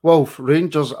see. Wolf,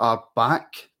 Rangers are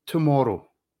back tomorrow.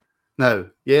 Now,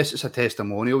 yes, it's a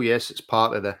testimonial. Yes, it's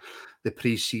part of the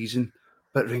pre-season,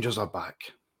 but Rangers are back.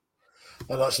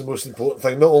 And that's the most important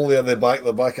thing. Not only are they back,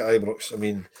 they're back at Ibrox. I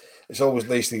mean, it's always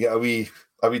nice to get a wee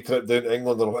trip down to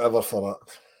England or whatever for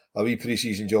a wee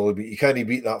pre-season jolly, but you can't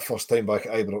beat that first time back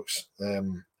at Ibrox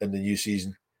in the new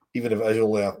season, even if it is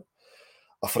only a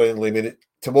friendly. I mean,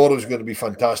 tomorrow's going to be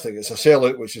fantastic. It's a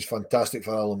sellout, which is fantastic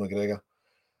for Alan McGregor.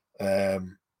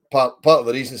 Part of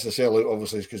the reason it's a sellout,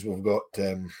 obviously, is because we've got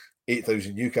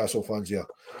 8,000 Newcastle fans here.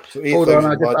 So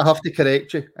 8,000. I have to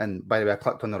correct you. And by the way, I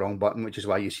clicked on the wrong button, which is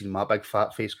why you've seen my big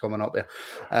fat face coming up there.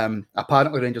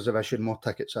 Apparently, Rangers have issued more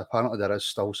tickets. Apparently, there is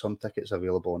still some tickets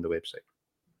available on the website.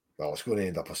 well, it's going to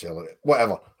end up a selling.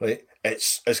 Whatever, right?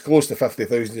 It's as close to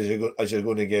 50,000 as you're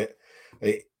going to get.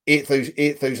 Right?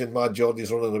 8,000 mad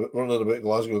Geordies running about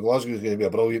Glasgow. Glasgow is going to be a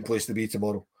brilliant place to be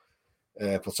tomorrow,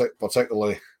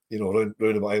 particularly round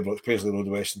about Ibrox, Paisley Road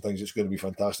West and things. It's going to be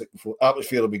fantastic.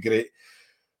 Atmosphere will be great.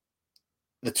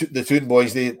 The Toon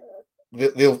boys,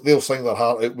 they'll sing their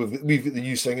heart out. We've got the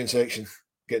new singing section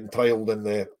getting trialled in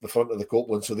the front of the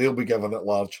Copeland, so they'll be giving it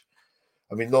large.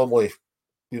 I mean, normally,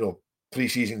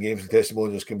 pre-season games and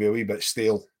testimonials can be a wee bit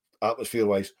stale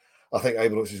atmosphere-wise. I think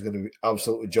Ibrox is going to be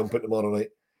absolutely jumping tomorrow night,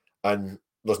 and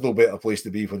there's no better place to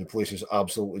be when the place is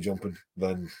absolutely jumping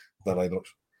than Ibrox.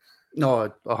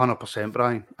 No, 100%,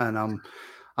 Brian, and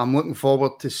I'm looking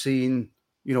forward to seeing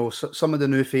some of the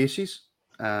new faces.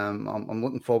 I'm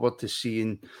looking forward to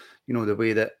seeing the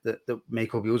way that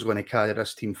Michael Beale's going to carry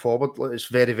this team forward. It's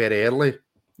very, very early,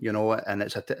 and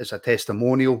it's a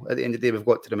testimonial. At the end of the day, we've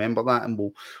got to remember that, and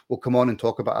we'll come on and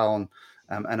talk about Alan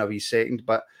in a wee second.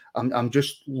 But I'm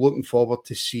just looking forward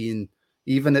to seeing,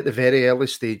 even at the very early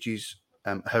stages,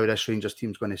 how this Rangers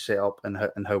team's going to set up and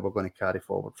how we're going to carry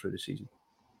forward through the season.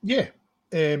 Yeah,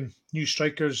 new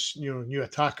strikers, new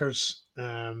attackers.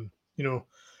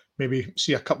 Maybe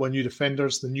see a couple of new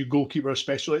defenders. The new goalkeeper,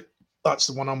 especially. That's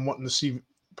the one I'm wanting to see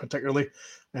particularly.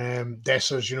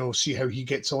 Dessers, see how he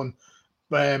gets on.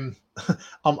 I'm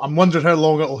wondering how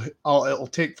long it'll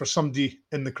take for somebody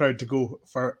in the crowd to go,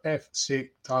 for F's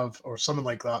sake, Tav, or something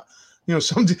like that.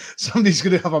 Somebody's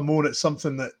going to have a moan at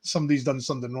something that somebody's done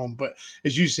something wrong. But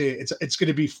as you say, it's going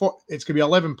to be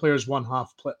 11 players one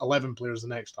half, 11 players the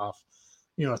next half.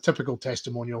 A typical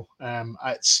testimonial.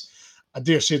 I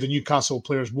dare say the Newcastle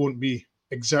players won't be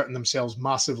exerting themselves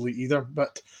massively either.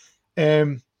 But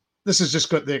this has just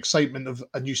got the excitement of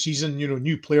a new season.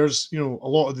 New players. A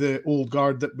lot of the old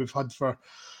guard that we've had for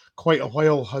quite a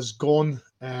while has gone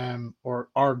or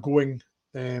are going.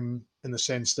 In the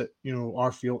sense that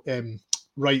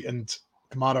Wright and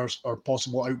Kamara are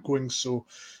possible outgoings, so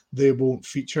they won't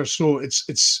feature. So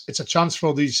it's a chance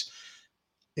for these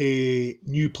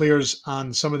new players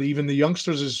and some of even the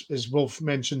youngsters, as Wolf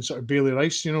mentioned, sort of Bailey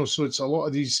Rice. So it's a lot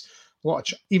of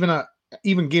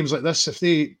even games like this. If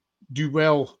they do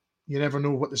well, you never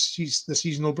know what the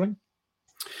season will bring.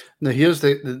 Now here's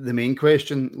the main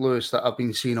question, Lewis, that I've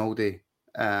been seeing all day.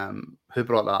 Who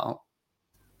brought that up?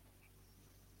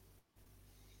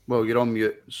 Well, you're on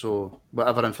mute, so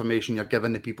whatever information you're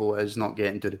giving the people is not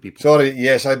getting to the people. Sorry,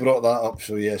 yes, I brought that up,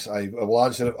 so yes, I will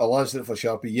answer it. I'll answer it for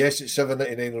Sharpie. Yes, it's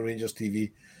 $7.99 on Rangers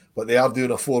TV, but they are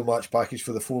doing a 4-match package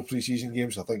for the 4 pre-season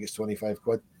games. I think it's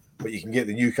 £25, but you can get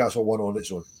the Newcastle one on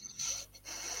its own.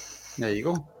 There you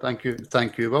go. Thank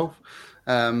you, Wolf.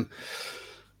 There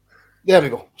we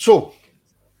go. So,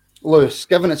 Lewis,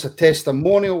 given it's a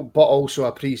testimonial, but also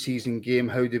a pre-season game,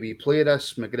 how do we play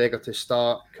this? McGregor to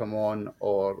start, come on,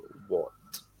 or what?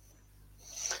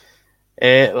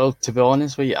 Well, to be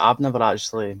honest with you, I've never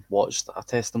actually watched a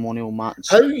testimonial match.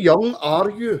 How young are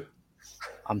you?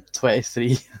 I'm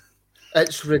 23.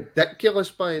 It's ridiculous,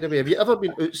 by the way. Have you ever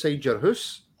been outside your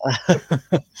house?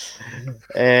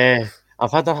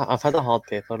 I've had a hard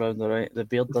paper round, right? The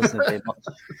beard doesn't do much.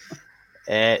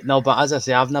 No, but as I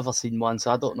say, I've never seen one,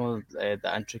 so I don't know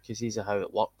the intricacies of how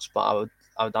it works. But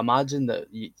I would imagine that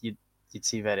you'd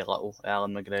see very little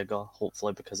Alan McGregor,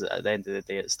 hopefully, because at the end of the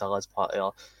day, it still is part of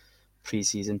our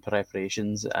pre-season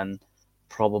preparations and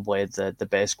probably the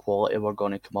best quality we're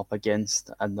going to come up against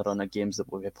in the run of games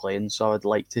that we'll be playing. So I would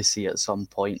like to see at some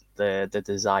point the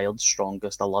desired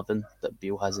strongest 11 that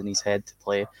Beale has in his head to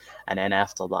play, and then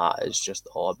after that, it's just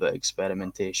all about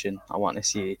experimentation. I want to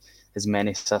see as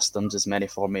many systems, as many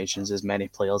formations, as many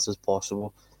players as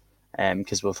possible,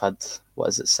 because we've had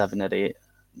 7 or 8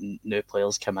 new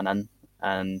players coming in,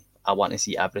 and I want to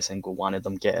see every single one of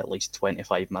them get at least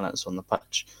 25 minutes on the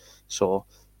pitch. So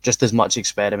just as much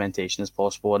experimentation as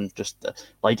possible, and just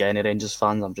like any Rangers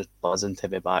fans, I'm just buzzing to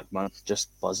be back, man.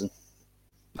 Just buzzing.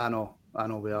 I know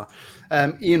we are.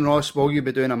 Ian Ross, will you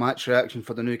be doing a match reaction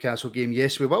for the Newcastle game?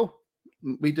 Yes, we will.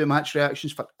 We do match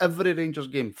reactions for every Rangers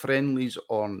game, friendlies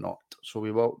or not.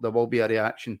 So there will be a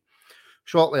reaction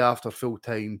shortly after full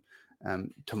time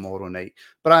tomorrow night.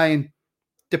 Brian,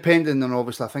 depending on,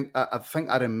 obviously, I think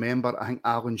I remember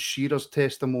Alan Shearer's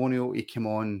testimonial. He came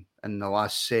on in the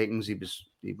last seconds.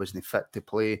 He wasn't fit to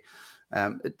play.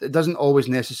 It doesn't always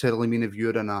necessarily mean if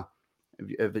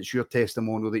it's your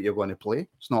testimonial that you're going to play.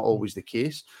 It's not always the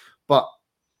case, but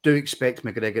do expect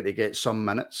McGregor to get some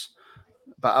minutes.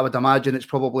 But I would imagine it's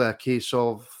probably a case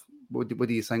of, what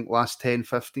do you think, last 10,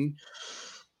 15?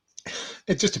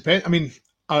 It just depends. I mean,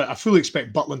 I fully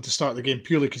expect Butland to start the game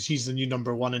purely because he's the new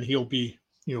number 1 and he'll be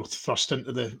thrust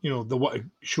into the, they want to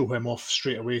show him off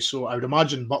straight away. So I would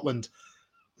imagine Butland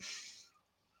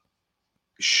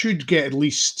should get at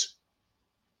least,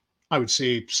 I would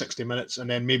say, 60 minutes, and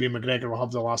then maybe McGregor will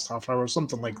have the last half hour,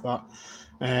 something like that.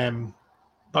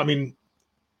 But I mean,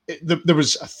 there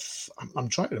was, I'm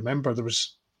trying to remember,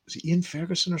 was it Ian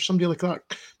Ferguson or somebody like that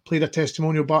played a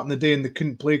testimonial back in the day and they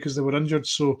couldn't play because they were injured.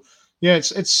 So yeah,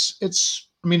 it's.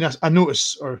 I mean, I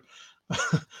noticed, or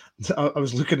I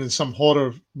was looking in some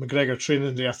horror McGregor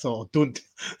training day. I thought, don't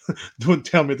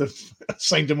tell me they've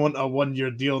signed him onto a 1-year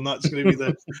deal and that's going to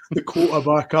be the quota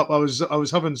back up. I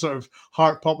was having sort of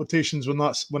heart palpitations when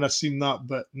I seen that.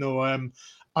 But no,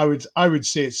 I would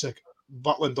say it's like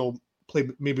Butland will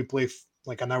maybe play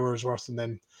like an hour's worth, and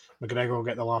then McGregor will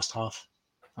get the last half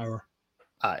hour.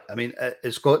 I mean,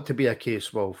 it's got to be a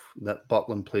case, Wolf, that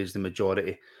Butland plays the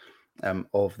majority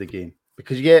of the game.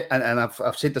 Because, and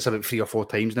I've said this about 3 or 4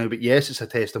 times now, but yes, it's a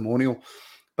testimonial,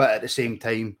 but at the same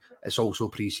time, it's also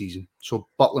pre-season. So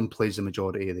Butland plays the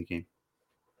majority of the game.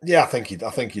 Yeah, I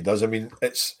think he does. I mean,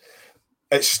 it's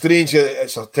strange that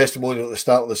it's a testimonial at the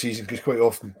start of the season, because quite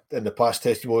often in the past,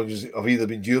 testimonials have either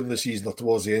been during the season or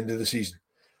towards the end of the season.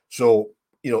 So,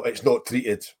 it's not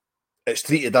treated. It's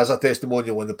treated as a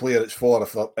testimonial when the player it's for,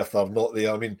 if they're not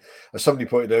there. I mean, as somebody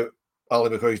pointed out, Ali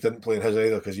McCoy didn't play in his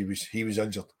either because he was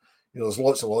injured. There's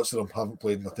lots and lots of them haven't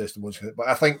played in the testimonial. But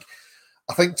I think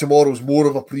tomorrow's more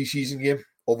of a pre-season game,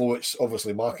 although it's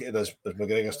obviously marketed as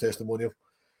McGregor's testimonial.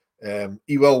 I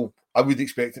would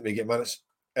expect him to get minutes.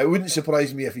 It wouldn't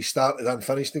surprise me if he started and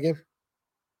finished the game.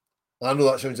 I know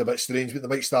that sounds a bit strange, but they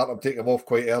might start him, take him off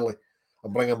quite early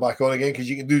and bring him back on again, because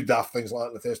you can do daft things like that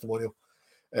in the testimonial.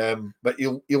 But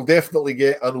he'll definitely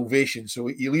get an ovation, so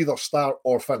he'll either start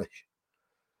or finish.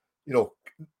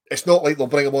 It's not like they'll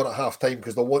bring him on at half time,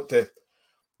 because they'll want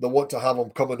to have him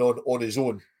coming on his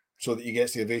own, so that he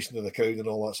gets the ovation of the crowd and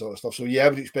all that sort of stuff. So yeah, I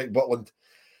would expect Butland.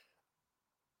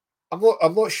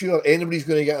 I'm not sure anybody's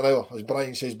going to get an hour, as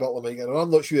Brian says. Butland might get an hour.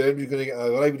 I'm not sure anybody's going to get an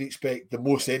hour. I would expect the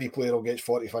most any player will get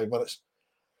 45 minutes,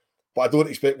 but I don't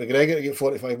expect McGregor to get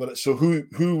 45 minutes. So who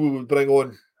we would bring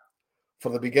on for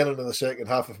the beginning of the second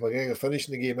half if McGregor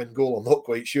finishing the game in goal, I'm not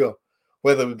quite sure.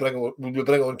 Whether we bring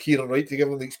on Kieran Wright to give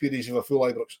him the experience of a full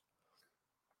Ibrox.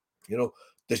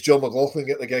 Does John McLaughlin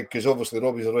get the gig? Because obviously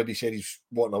Robbie's already said he's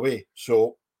wanting away.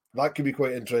 So that could be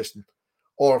quite interesting.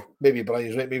 Or maybe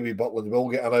Brian's right, maybe Butland will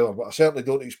get an hour. But I certainly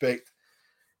don't expect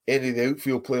any of the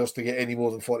outfield players to get any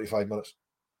more than 45 minutes.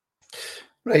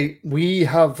 Right. We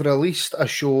have released a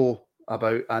show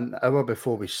about an hour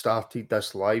before we started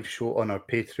this live show on our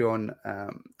Patreon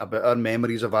about our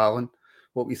memories of Alan.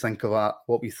 What we think of that,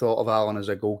 what we thought of Alan as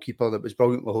a goalkeeper. That was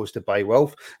brilliantly hosted by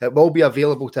Wilf. It will be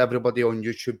available to everybody on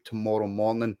YouTube tomorrow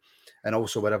morning, and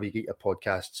also wherever you get your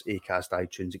podcasts, Acast,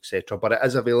 iTunes, etc. But it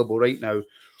is available right now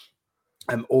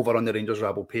over on the Rangers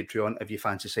Rabble Patreon. If you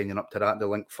fancy signing up to that, the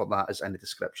link for that is in the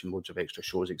description. Loads of extra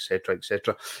shows, etc.,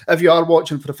 etc. If you are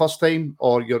watching for the first time,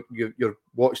 or you're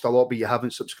watched a lot but you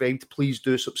haven't subscribed, please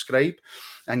do subscribe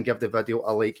and give the video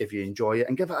a like if you enjoy it,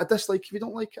 and give it a dislike if you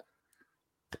don't like it.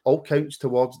 All counts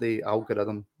towards the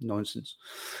algorithm nonsense.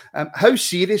 How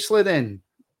seriously then,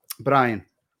 Brian,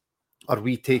 are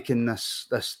we taking this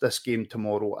game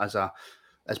tomorrow as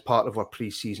part of our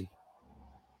pre-season?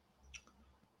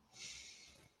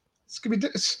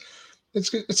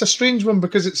 It's a strange one,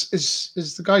 because it's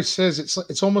as the guy says,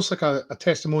 it's almost like a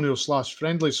testimonial /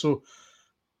 friendly. So,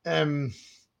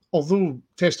 although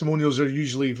testimonials are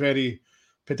usually very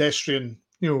pedestrian,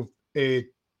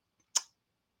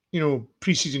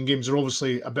 pre-season games are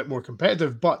obviously a bit more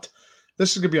competitive, but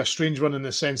this is going to be a strange one in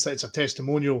the sense that it's a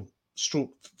testimonial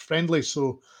 / friendly.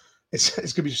 So it's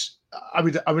going to be. I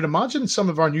would imagine some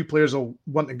of our new players will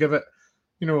want to give it,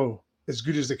 as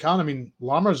good as they can. I mean,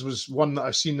 Lammers was one that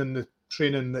I've seen in the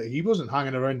training that he wasn't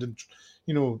hanging around and,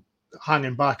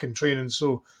 hanging back in training.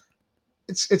 So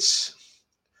it's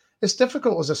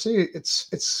difficult, as I say.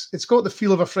 It's got the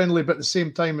feel of a friendly, but at the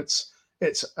same time, it's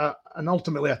and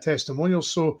ultimately a testimonial.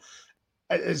 So,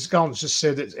 as Gallant's just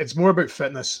said, it's more about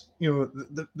fitness.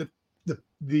 The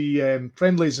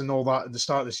friendlies and all that at the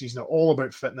start of the season are all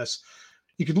about fitness.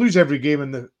 You could lose every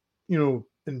game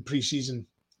in pre-season.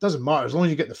 Doesn't matter as long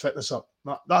as you get the fitness up.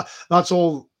 That's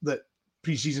all that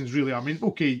pre-seasons really are. I mean,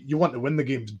 okay, you want to win the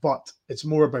games, but it's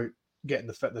more about getting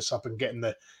the fitness up and getting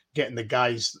the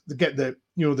guys, getting the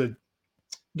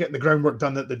groundwork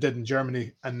done that they did in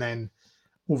Germany, and then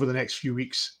over the next few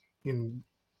weeks in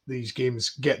these games,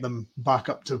 get them back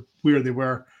up to where they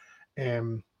were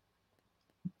 2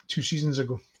 seasons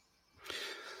ago.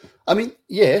 I mean,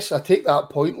 yes, I take that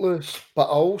point, Lewis, but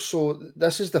also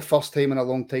this is the first time in a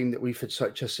long time that we've had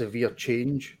such a severe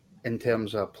change in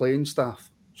terms of playing staff.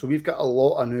 So we've got a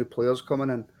lot of new players coming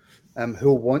in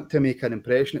who want to make an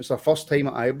impression. It's their first time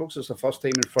at Ibrox. It's their first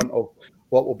time in front of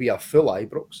what will be a full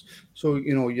Ibrox. So,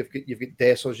 you've got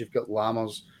Dessers, you've got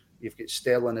Lammers, you've got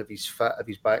Sterling if he's fit, if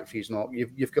he's back, if he's not.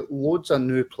 You've got loads of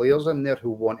new players in there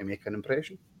who want to make an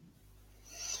impression.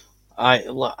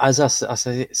 As I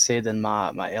said in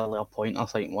my earlier point, I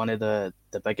think one of the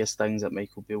biggest things that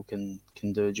Michael Beale can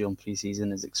do during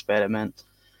pre-season is experiment.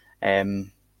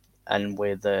 And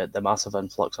with the massive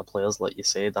influx of players, like you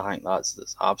said, I think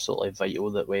that's absolutely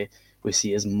vital that we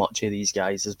see as much of these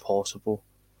guys as possible,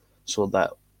 so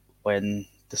that when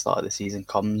the start of the season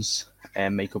comes,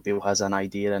 Michael Beale has an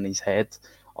idea in his head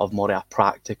of more of a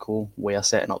practical way of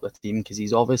setting up the team, because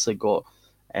he's obviously got,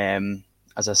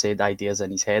 as I said, ideas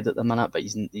in his head at the minute, but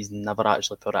he's never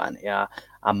actually put it into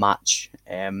a match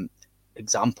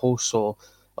example. So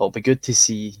it'll be good to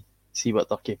see what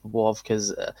they're capable of,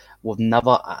 because we've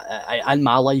never, in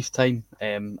my lifetime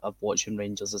of watching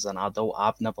Rangers as an adult,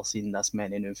 I've never seen this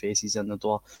many new faces in the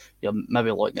door. You're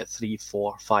maybe looking at 3,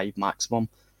 4, 5 maximum.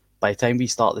 By the time we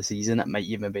start the season, it might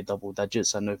even be double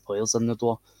digits of new players in the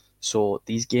door. So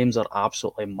these games are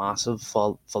absolutely massive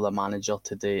for the manager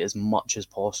to do as much as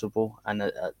possible in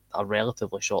a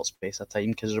relatively short space of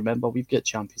time, because remember, we've got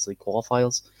Champions League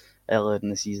qualifiers earlier in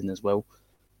the season as well.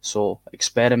 So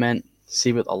experiment,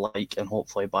 see what they're like, and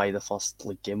hopefully by the first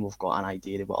league game we've got an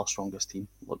idea of what our strongest team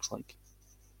looks like.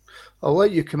 I'll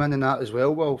let you come in on that as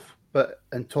well, Wolf. But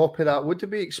on top of that, what do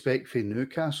we expect from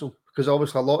Newcastle? Because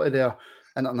obviously a lot of their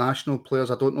international players,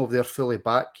 I don't know if they're fully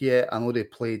back yet. I know they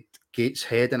played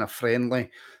Gateshead in a friendly,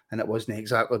 and it wasn't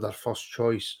exactly their first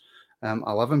choice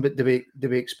 11. But do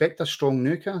we expect a strong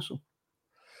Newcastle?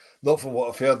 Not from what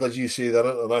I've heard, as you say, their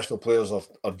international players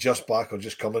are just back or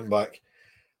just coming back.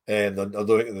 And I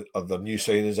don't think the new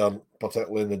signings aren't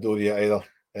particularly in the door yet either.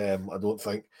 I don't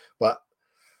think. But,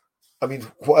 I mean,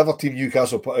 whatever team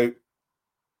Newcastle put out,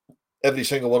 every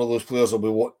single one of those players will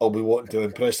be wanting to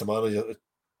impress the manager,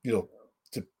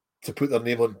 to put their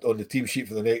name on the team sheet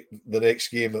for the next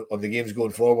game, on the games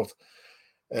going forward.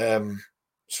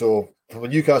 So from a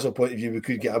Newcastle point of view, we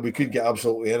could get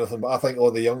absolutely anything. But I think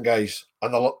all the young guys,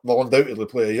 and they'll undoubtedly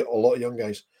play a lot of young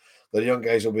guys. The young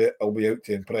guys will be out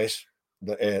to impress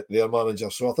their manager.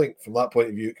 So I think from that point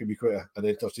of view, it could be quite an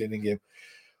entertaining game.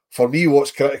 For me,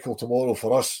 what's critical tomorrow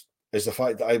for us is the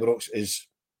fact that Ibrox is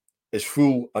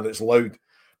full and it's loud,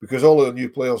 because all of the new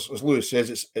players, as Lewis says,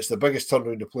 it's the biggest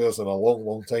turnaround of players in a long,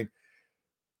 long time.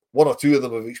 1 or 2 of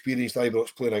them have experienced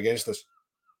Ibrox playing against us,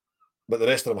 but the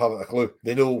rest of them haven't a clue.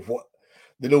 They know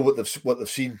what they've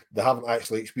seen. They haven't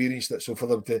actually experienced it. So for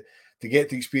them to get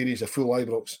to experience a full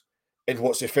Ibrox in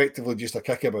what's effectively just a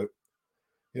kickabout,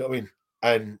 you know what I mean?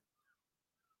 And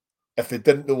if they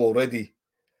didn't know already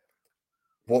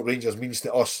what Rangers means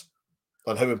to us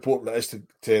and how important it is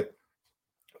to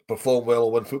perform well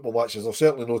and win football matches, they'll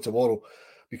certainly know tomorrow,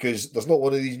 because there's not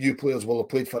one of these new players will have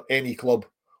played for any club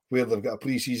where they've got a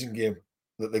pre-season game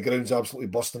that the ground's absolutely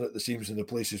busting at the seams and the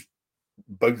place is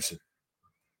bouncing.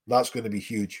 That's going to be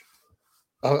huge.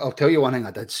 I'll tell you one thing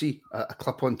I did see, a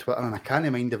clip on Twitter, and I can't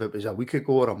mind if it was a week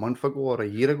ago or a month ago or a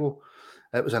year ago.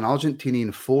 It was an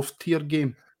Argentinian 4th tier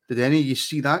game. Did any of you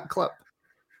see that clip?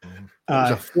 It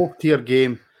was a 4th tier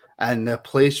game, and the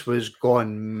place was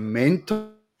gone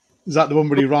mental. Is that the one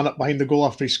where he ran up behind the goal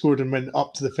after he scored and went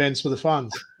up to the fence with the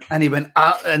fans? And he went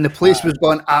up, and the place was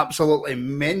gone absolutely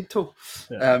mental.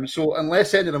 Yeah. So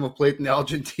unless any of them have played in the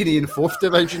Argentinian 4th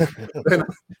division, then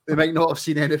they might not have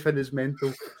seen anything as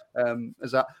mental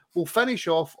as that. We'll finish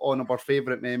off on our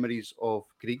favourite memories of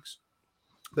Greeks.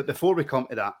 But before we come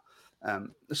to that,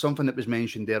 something that was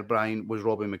mentioned there, Brian, was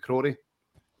Robbie McCrory.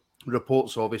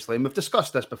 Reports, obviously, and we've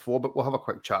discussed this before, but we'll have a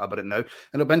quick chat about it now. And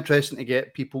it'll be interesting to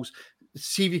get people's,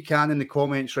 see if you can in the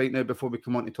comments right now before we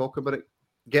come on to talk about it.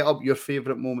 Get up your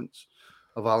favourite moments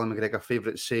of Alan McGregor,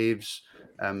 favourite saves,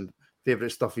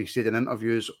 favourite stuff he said in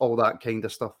interviews, all that kind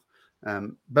of stuff.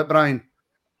 But Brian,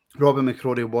 Robbie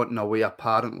McCrory wanting away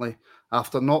apparently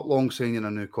after not long signing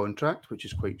a new contract, which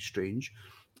is quite strange.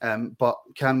 But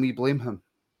can we blame him?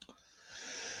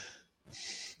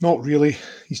 Not really.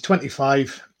 He's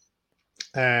 25.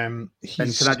 And can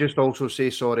I just also say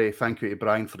thank you to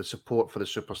Brian for the support for the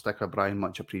super sticker. Brian,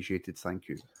 much appreciated. Thank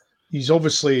you. He's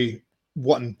obviously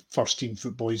wanting first team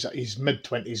football. He's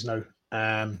mid-20s now.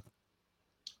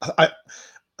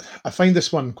 I find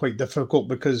this one quite difficult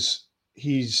because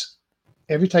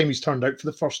every time he's turned out for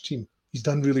the first team, he's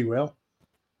done really well.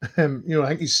 I think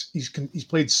he's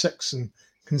played 6 and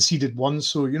conceded 1.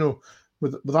 So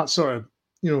with that sort of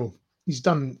he's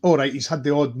done all right. He's had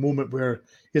the odd moment where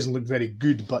he hasn't looked very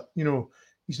good, but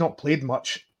he's not played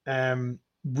much.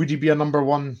 Would he be a number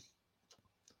one?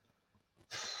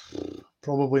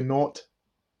 Probably not.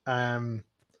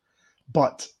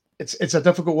 But it's a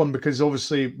difficult one because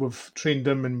obviously we've trained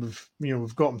him and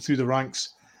we've got him through the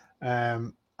ranks,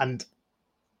 and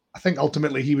I think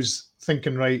ultimately he was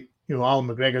thinking, right, Alan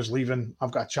McGregor's leaving,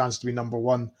 I've got a chance to be number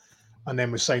one, and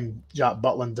then we signed Jack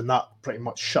Butland, and that pretty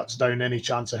much shuts down any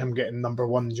chance of him getting number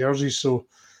one jerseys. So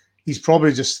he's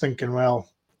probably just thinking, well,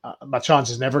 my chance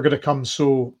is never going to come,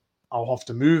 so I'll have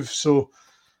to move. So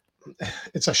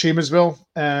it's a shame as well,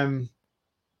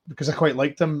 because I quite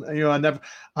liked him.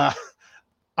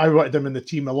 I wanted him in the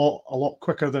team a lot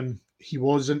quicker than he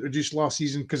was introduced last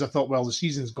season, because I thought, well, the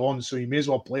season's gone, so you may as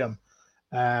well play him.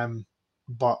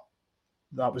 But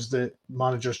that was the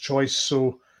manager's choice.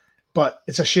 So, but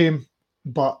it's a shame.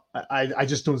 But I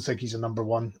just don't think he's a number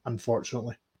one,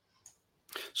 unfortunately.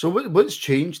 So what's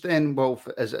changed then, Wolf?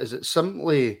 Is it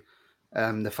simply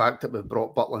the fact that we've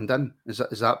brought Butland in?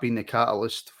 Has that been the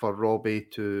catalyst for Robbie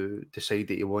to decide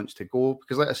that he wants to go?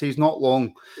 Because like I say, he's not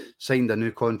long signed a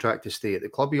new contract to stay at the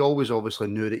club. He always obviously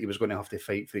knew that he was going to have to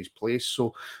fight for his place.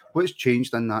 So what's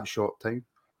changed in that short time?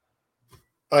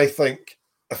 I think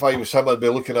if I was him, I'd be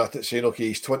looking at it saying, okay,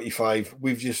 he's 25.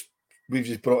 We've just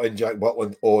brought in Jack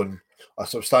Butland on a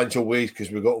substantial wage because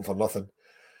we got him for nothing.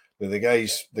 Now, the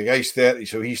guy's 30,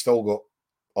 so he's still got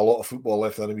a lot of football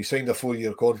left in him. He signed a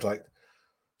 4-year contract.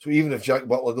 So even if Jack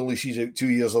Butland only sees out 2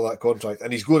 years of that contract,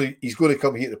 and he's going to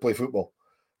come here to play football,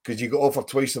 because you got offered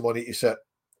twice the money to sit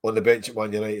on the bench at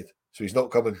Man United. So he's not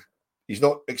coming. He's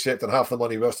not accepting half the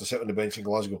money worth to sit on the bench in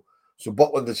Glasgow. So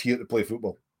Butland is here to play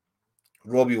football.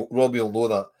 Robbie will know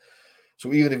that.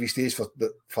 So even if he stays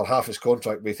for half his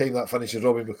contract, by the time that finishes,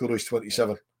 Robbie McCrory's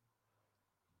 27.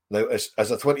 Now, as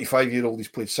a 25-year-old, he's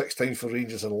played 6 times for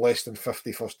Rangers in less than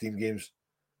 50 first-team games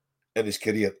in his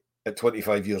career at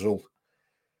 25 years old.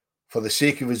 For the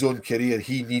sake of his own career,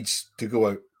 he needs to go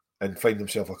out and find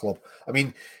himself a club. I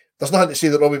mean, there's nothing to say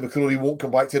that Robbie McCrory won't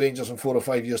come back to Rangers in 4 or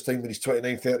 5 years' time when he's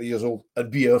 29, 30 years old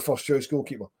and be our first-choice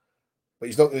goalkeeper. But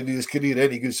he's not going to do his career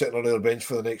any good sitting on our bench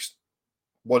for the next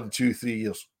 1, 2, 3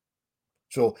 years.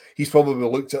 So he's probably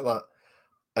looked at that.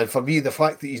 And for me, the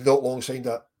fact that he's not long signed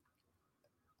a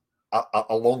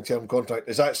long-term contract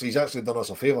he's actually done us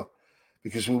a favour,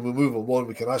 because when we move him on,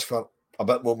 we can ask for a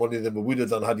bit more money than we would have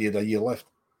done had he had a year left.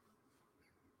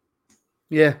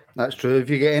 Yeah, that's true. Have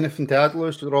you got anything to add,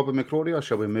 Lewis, with Robbie McCrory, or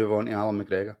shall we move on to Alan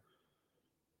McGregor?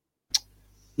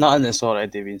 Nothing that's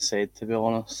already been said, to be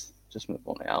honest. Just move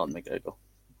on to Alan McGregor.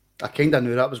 I kind of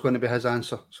knew that was going to be his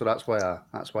answer, so that's why I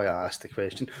asked the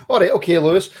question. All right, okay,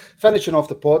 Lewis. Finishing off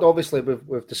the pod, obviously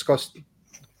we've discussed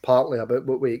partly about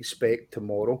what we expect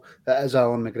tomorrow. That is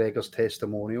Alan McGregor's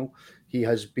testimonial. He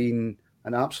has been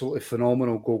an absolutely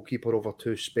phenomenal goalkeeper over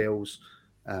 2 spells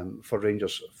for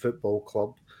Rangers Football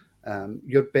Club.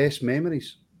 Your best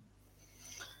memories?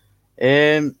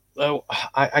 Well,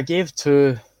 I gave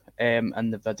 2 in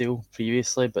the video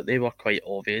previously, but they were quite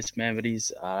obvious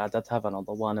memories. I did have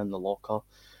another one in the locker.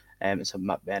 It's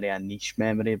a very niche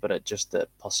memory, but it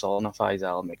personifies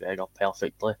Alan McGregor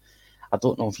perfectly. I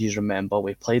don't know if you remember,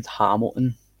 we played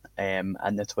Hamilton in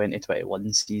the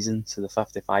 2021 season, so the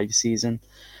 55 season,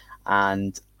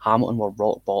 and Hamilton were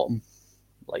rock bottom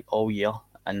like all year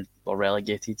and were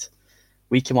relegated.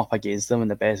 We came up against them in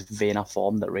the best vein of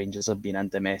form that Rangers have been in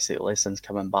domestically since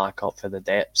coming back up for the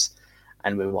depths,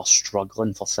 and we were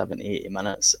struggling for 70-80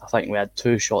 minutes. I think we had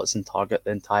 2 shots in target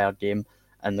the entire game,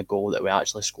 and the goal that we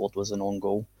actually scored was an own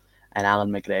goal. And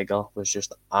Alan McGregor was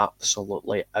just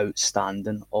absolutely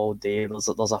outstanding all day. There's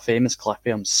a famous clip of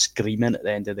him screaming at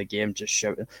the end of the game, just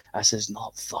shouting, "This is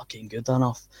not fucking good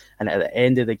enough." And at the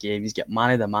end of the game, he's getting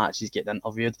man of the match, he's getting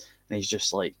interviewed, and he's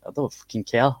just like, "I don't fucking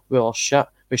care. We were shit.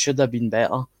 We should have been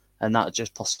better." And that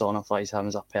just personifies him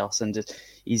as a person.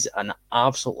 He's an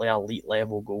absolutely elite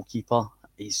level goalkeeper.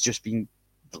 He's just been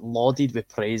lauded with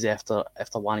praise after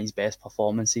one of his best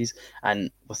performances. And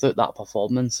without that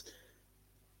performance,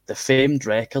 the famed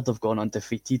record of going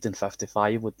undefeated in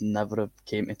 55 would never have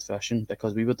came to fruition,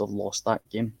 because we would have lost that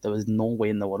game. There was no way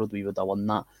in the world we would have won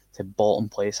that to bottom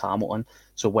place Hamilton.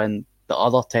 So when the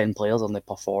other 10 players are not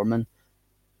performing,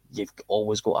 you've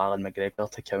always got Alan McGregor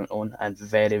to count on, and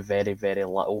very, very, very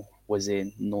little was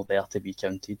not there to be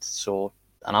counted. So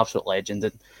an absolute legend,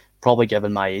 and probably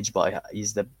given my age, but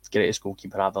he's the greatest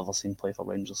goalkeeper I've ever seen play for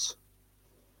Rangers.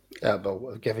 Yeah,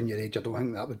 well, given your age, I don't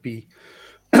think that would be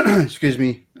excuse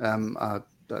me,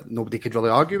 nobody could really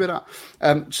argue with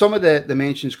that. Some of the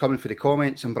mentions coming for the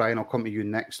comments, and Brian, I'll come to you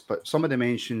next, but some of the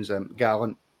mentions,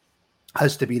 Gallant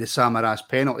has to be the Samaras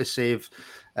penalty save,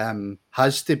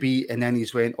 has to be, and then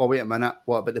he's went, oh, wait a minute,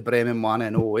 what about the Bremen one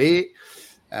in 08?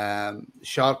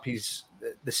 Sharpie's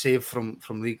the save from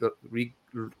Lee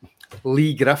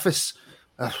Griffiths.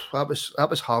 That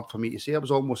was hard for me to say. It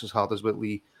was almost as hard as what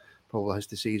Lee probably has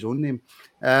to say his own name.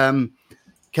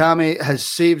 Cammy has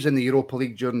saves in the Europa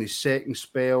League during his second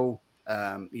spell.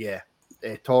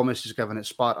 Thomas is given it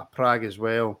Sparta Prague as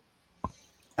well.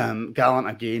 Gallant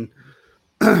again,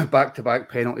 back-to-back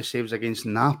penalty saves against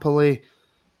Napoli.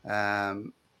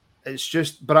 It's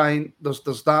just, Brian,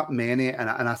 there's that many, and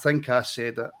I think I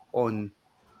said it on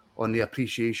the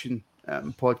appreciation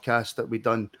podcast that we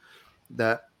done,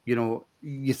 that, you know,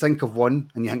 you think of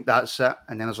one and you think that's it,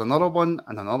 and then there's another one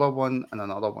and another one and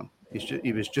another one.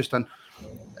 He was just in,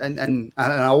 and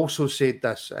I also said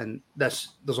this, and there's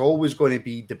always going to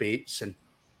be debates, and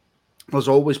there's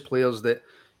always players that,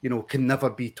 you know, can never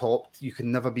be topped. You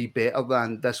can never be better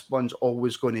than this one's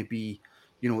always going to be,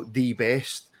 you know, the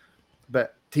best.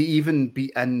 But to even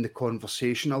be in the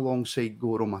conversation alongside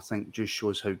Gorham, I think just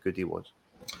shows how good he was.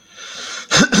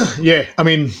 Yeah, I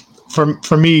mean,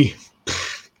 for me,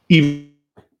 even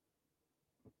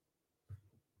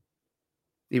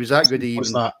he was that good. He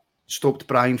even stopped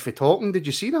Brian for talking. Did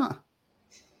you see that?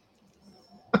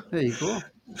 There you go.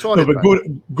 Sorry, no, but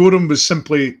Gorham was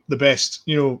simply the best.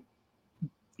 You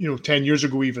know, 10 years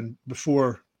ago, even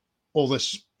before all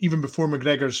this, even before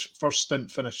McGregor's first stint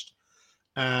finished.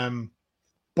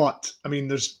 But I mean,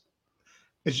 there's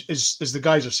as the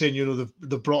guys are saying, you know,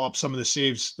 they've brought up some of the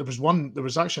saves. There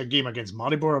was actually a game against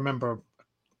Maribor, I remember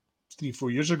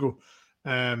 3-4 years ago.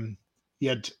 He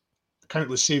had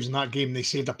countless saves in that game. They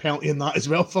saved a penalty in that as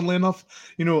well, funnily enough.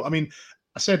 You know, I mean,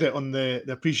 I said it on the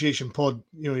appreciation pod,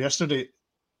 you know, yesterday.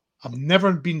 I've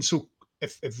never been so,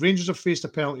 if Rangers have faced a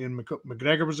penalty and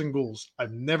McGregor was in goals,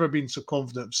 I've never been so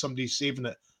confident of somebody saving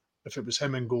it if it was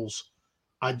him in goals.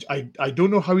 I don't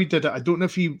know how he did it. I don't know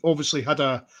if he obviously had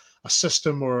a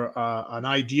system or an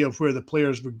idea of where the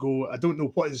players would go. I don't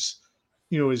know what his,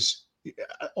 you know, his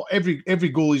every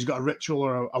goalie's got a ritual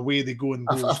or a way they go in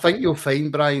goals. I think you'll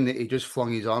find, Brian, that he just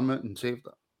flung his arm out and saved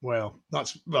it. Well,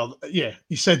 yeah,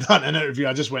 he said that in an interview.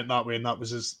 I just went that way, and that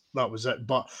was it.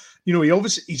 But you know,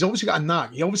 he's obviously got a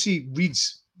knack. He obviously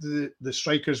reads the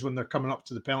strikers when they're coming up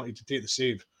to the penalty to take the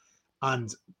save,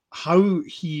 and how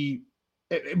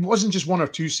it wasn't just one or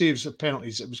two saves of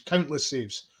penalties; it was countless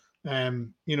saves.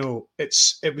 You know, it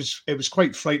was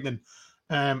quite frightening.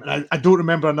 And I don't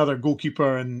remember another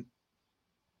goalkeeper in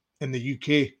the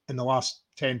UK in the last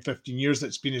 10, 15 years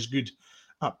that's been as good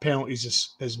at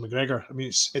penalties as McGregor. I mean,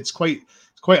 it's quite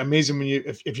amazing when you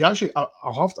if you actually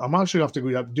I'm actually have to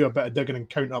go do a bit of digging and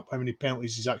count up how many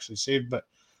penalties he's actually saved. But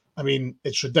I mean,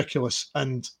 it's ridiculous,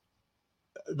 and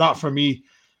that for me,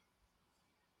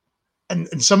 and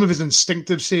some of his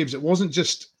instinctive saves, it wasn't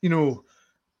just you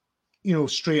know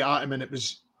straight at him, and it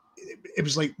was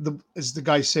like as the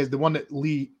guy said, the one that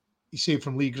he saved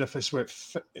from Lee Griffiths where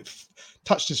it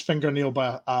touched his fingernail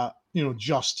by a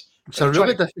just. It's a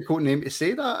really difficult name to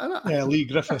say that, isn't it? Yeah, Lee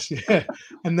Griffiths, yeah.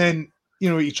 And then, you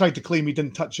know, he tried to claim he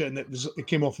didn't touch it and it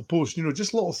came off the post. You know,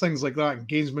 just little things like that, and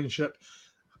gamesmanship,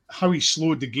 how he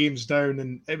slowed the games down,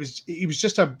 and he was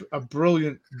just a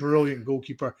brilliant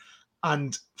goalkeeper.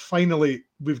 And finally,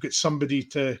 we've got somebody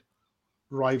to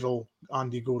rival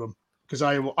Andy Gorham, because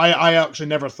I actually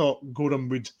never thought Gorham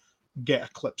would get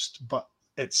eclipsed, but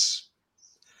it's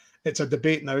a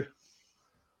debate now.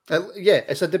 Yeah,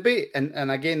 it's a debate,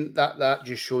 and again, that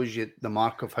just shows you the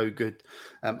mark of how good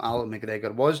Alec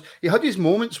McGregor was. He had his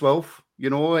moments, Wilf. You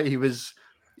know, he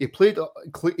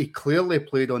clearly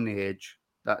played on the edge.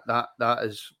 That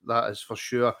is for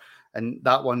sure. And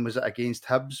that one was against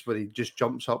Hibs, where he just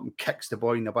jumps up and kicks the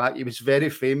boy in the back. He was very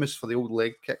famous for the old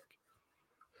leg kick.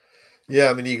 Yeah,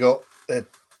 I mean, he got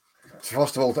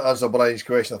first of all, to answer Brian's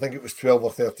question, I think it was 12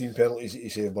 or 13 penalties that he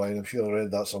saved, Brian. I'm sure I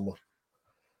read that somewhere.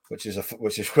 Which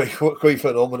is quite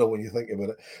phenomenal when you think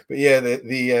about it. But yeah,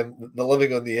 the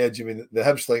living on the edge. I mean, the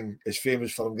Hibs thing is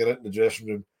famous for him getting into the dressing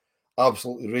room,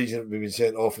 absolutely raging at being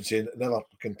sent off and saying never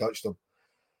can touch them,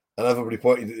 and everybody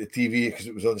pointed at the TV because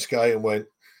it was on Sky and went,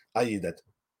 you did."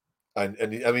 And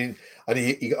he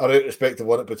got a retrospective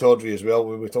one at Pataudry as well.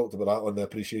 When we talked about that on the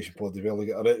appreciation pod as well, he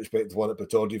got a retrospective one at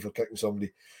Pataudry for kicking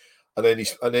somebody, and then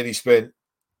he spent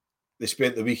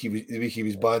the week he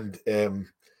was banned.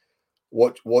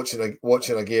 Watching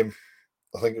a game,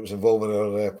 I think it was involving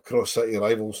our cross city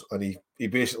rivals, and he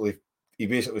basically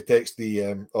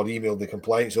texted or emailed the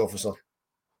compliance officer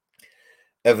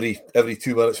every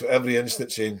 2 minutes for every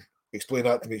instance, saying, explain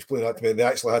that to me. And they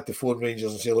actually had to phone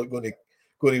Rangers and say, look, going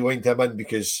to wind him in,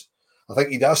 because I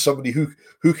think he'd asked somebody who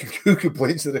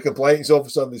complains to the compliance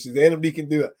officer, and they said anybody can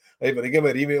do it. Right, but they give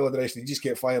her email address, and he just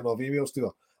kept firing off emails to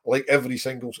her, like every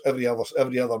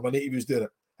other minute he was doing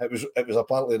it. It was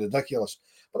apparently ridiculous.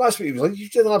 But that's what he was like. He's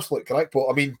just an absolute crackpot.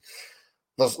 I mean,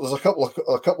 there's a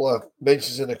couple of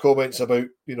mentions in the comments about,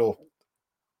 you know,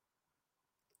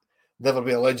 never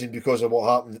be a legend because of what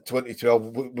happened in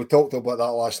 2012. We talked about that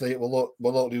last night. We'll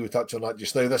not really touch on that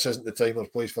just now. This isn't the time or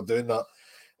place for doing that.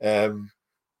 And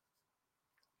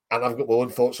I've got my own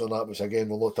thoughts on that, which again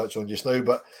we'll not touch on just now.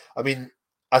 But I mean,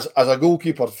 as a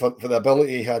goalkeeper, for the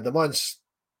ability he had, the man's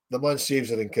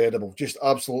saves are incredible. Just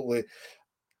absolutely.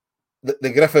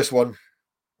 The Griffiths one,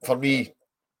 for me,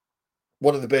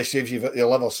 one of the best saves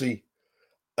you'll ever see.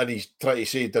 And he's trying to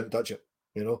say he didn't touch it.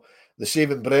 You know, the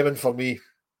save in Bremen, for me,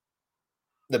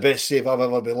 the best save I've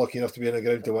ever been lucky enough to be on the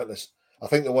ground to witness. I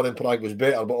think the one in Prague was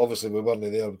better, but obviously we weren't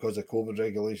there because of COVID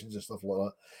regulations and stuff like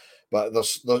that. But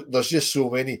there's just so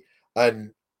many.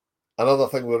 And another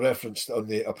thing we referenced on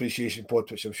the appreciation pod,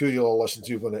 which I'm sure you'll all listen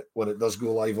to when it does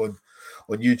go live on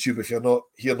YouTube, if you're not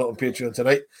on Patreon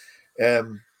tonight,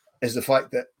 is the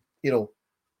fact that, you know,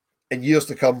 in years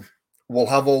to come, we'll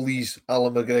have all these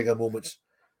Alan McGregor moments.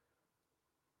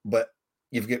 But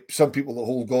you've got some people that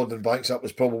hold Gordon Banks up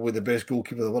as probably the best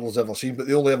goalkeeper the world's ever seen, but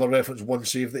they only ever reference one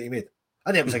save that he made.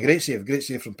 And it was a great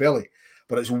save from Pelé.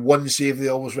 But it's one save they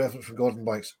always reference from Gordon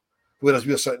Banks. Whereas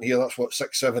we're sitting here, that's what,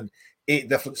 6, 7, 8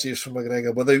 different saves from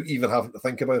McGregor without even having to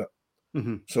think about it.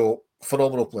 Mm-hmm. So,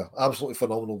 phenomenal player. Absolutely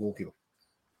phenomenal goalkeeper.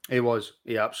 He was.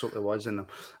 He absolutely was. And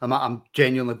I'm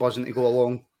genuinely buzzing to go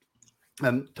along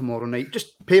tomorrow night.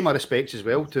 Just pay my respects as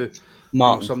well to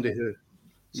Martin, somebody who...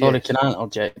 Sorry, can I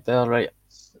interject there, right?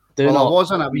 I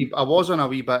was on a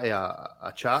wee bit of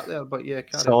a chat there, but yeah.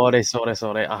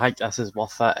 Sorry. I think this is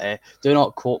worth it. Do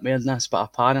not quote me on this, but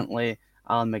apparently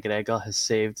Alan McGregor has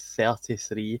saved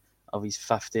 33 of his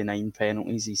 59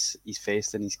 penalties he's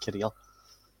faced in his career,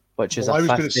 which is a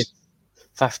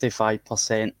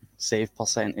 55% save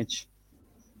percentage,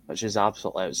 which is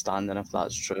absolutely outstanding if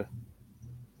that's true.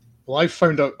 Well, I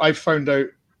found out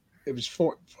it was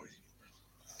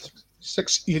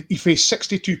 6. He faced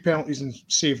 62 penalties and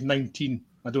saved 19.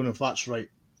 I don't know if that's right.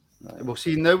 Well,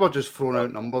 see, now we're just throwing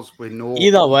out numbers. We know.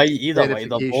 Either way, they're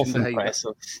both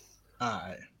impressive.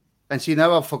 Aye. And see,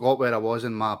 now I forgot where I was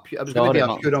in my... It was going to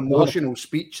be a pure emotional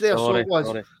speech there, so it was.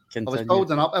 I was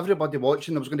building up, everybody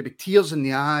watching, there was going to be tears in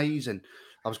the eyes, and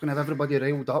I was going to have everybody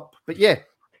riled up. But yeah.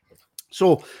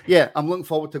 So, yeah, I'm looking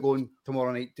forward to going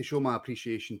tomorrow night to show my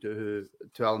appreciation to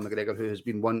Alan McGregor, who has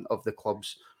been one of the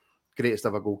club's greatest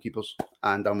ever goalkeepers,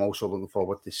 and I'm also looking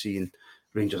forward to seeing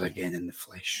Rangers again in the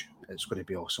flesh. It's going to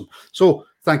be awesome. So,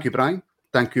 thank you, Brian.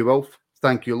 Thank you, Wilf.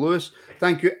 Thank you, Lewis.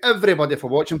 Thank you, everybody, for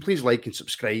watching. Please like and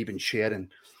subscribe and share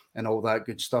and all that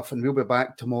good stuff. And we'll be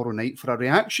back tomorrow night for a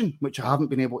reaction, which I haven't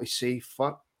been able to say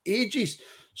for ages.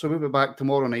 So we'll be back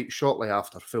tomorrow night shortly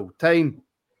after full time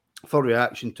for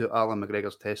reaction to Alan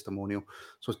McGregor's testimonial.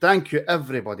 So thank you,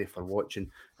 everybody, for watching.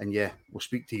 And yeah, we'll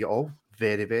speak to you all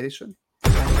very, very soon.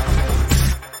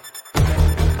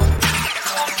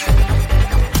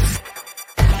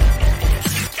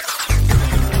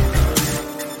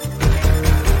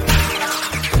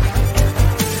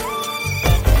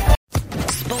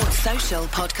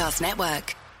 Podcast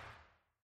Network.